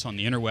can join us on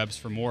the interwebs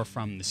for more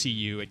from the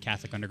CU at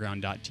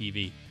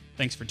CatholicUnderground.tv.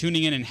 Thanks for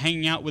tuning in and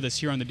hanging out with us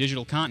here on the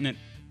digital continent.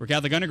 We're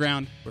Catholic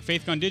Underground, we're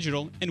Faith Gone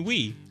Digital, and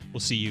we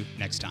will see you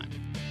next time.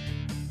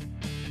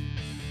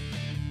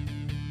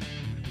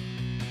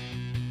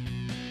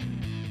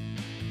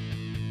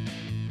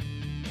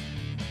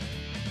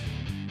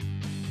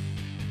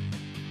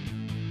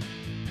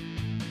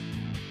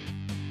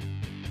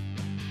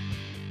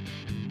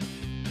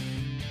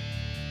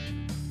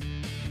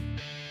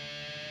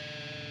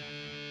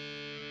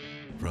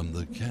 From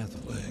the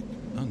Catholic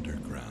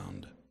Underground.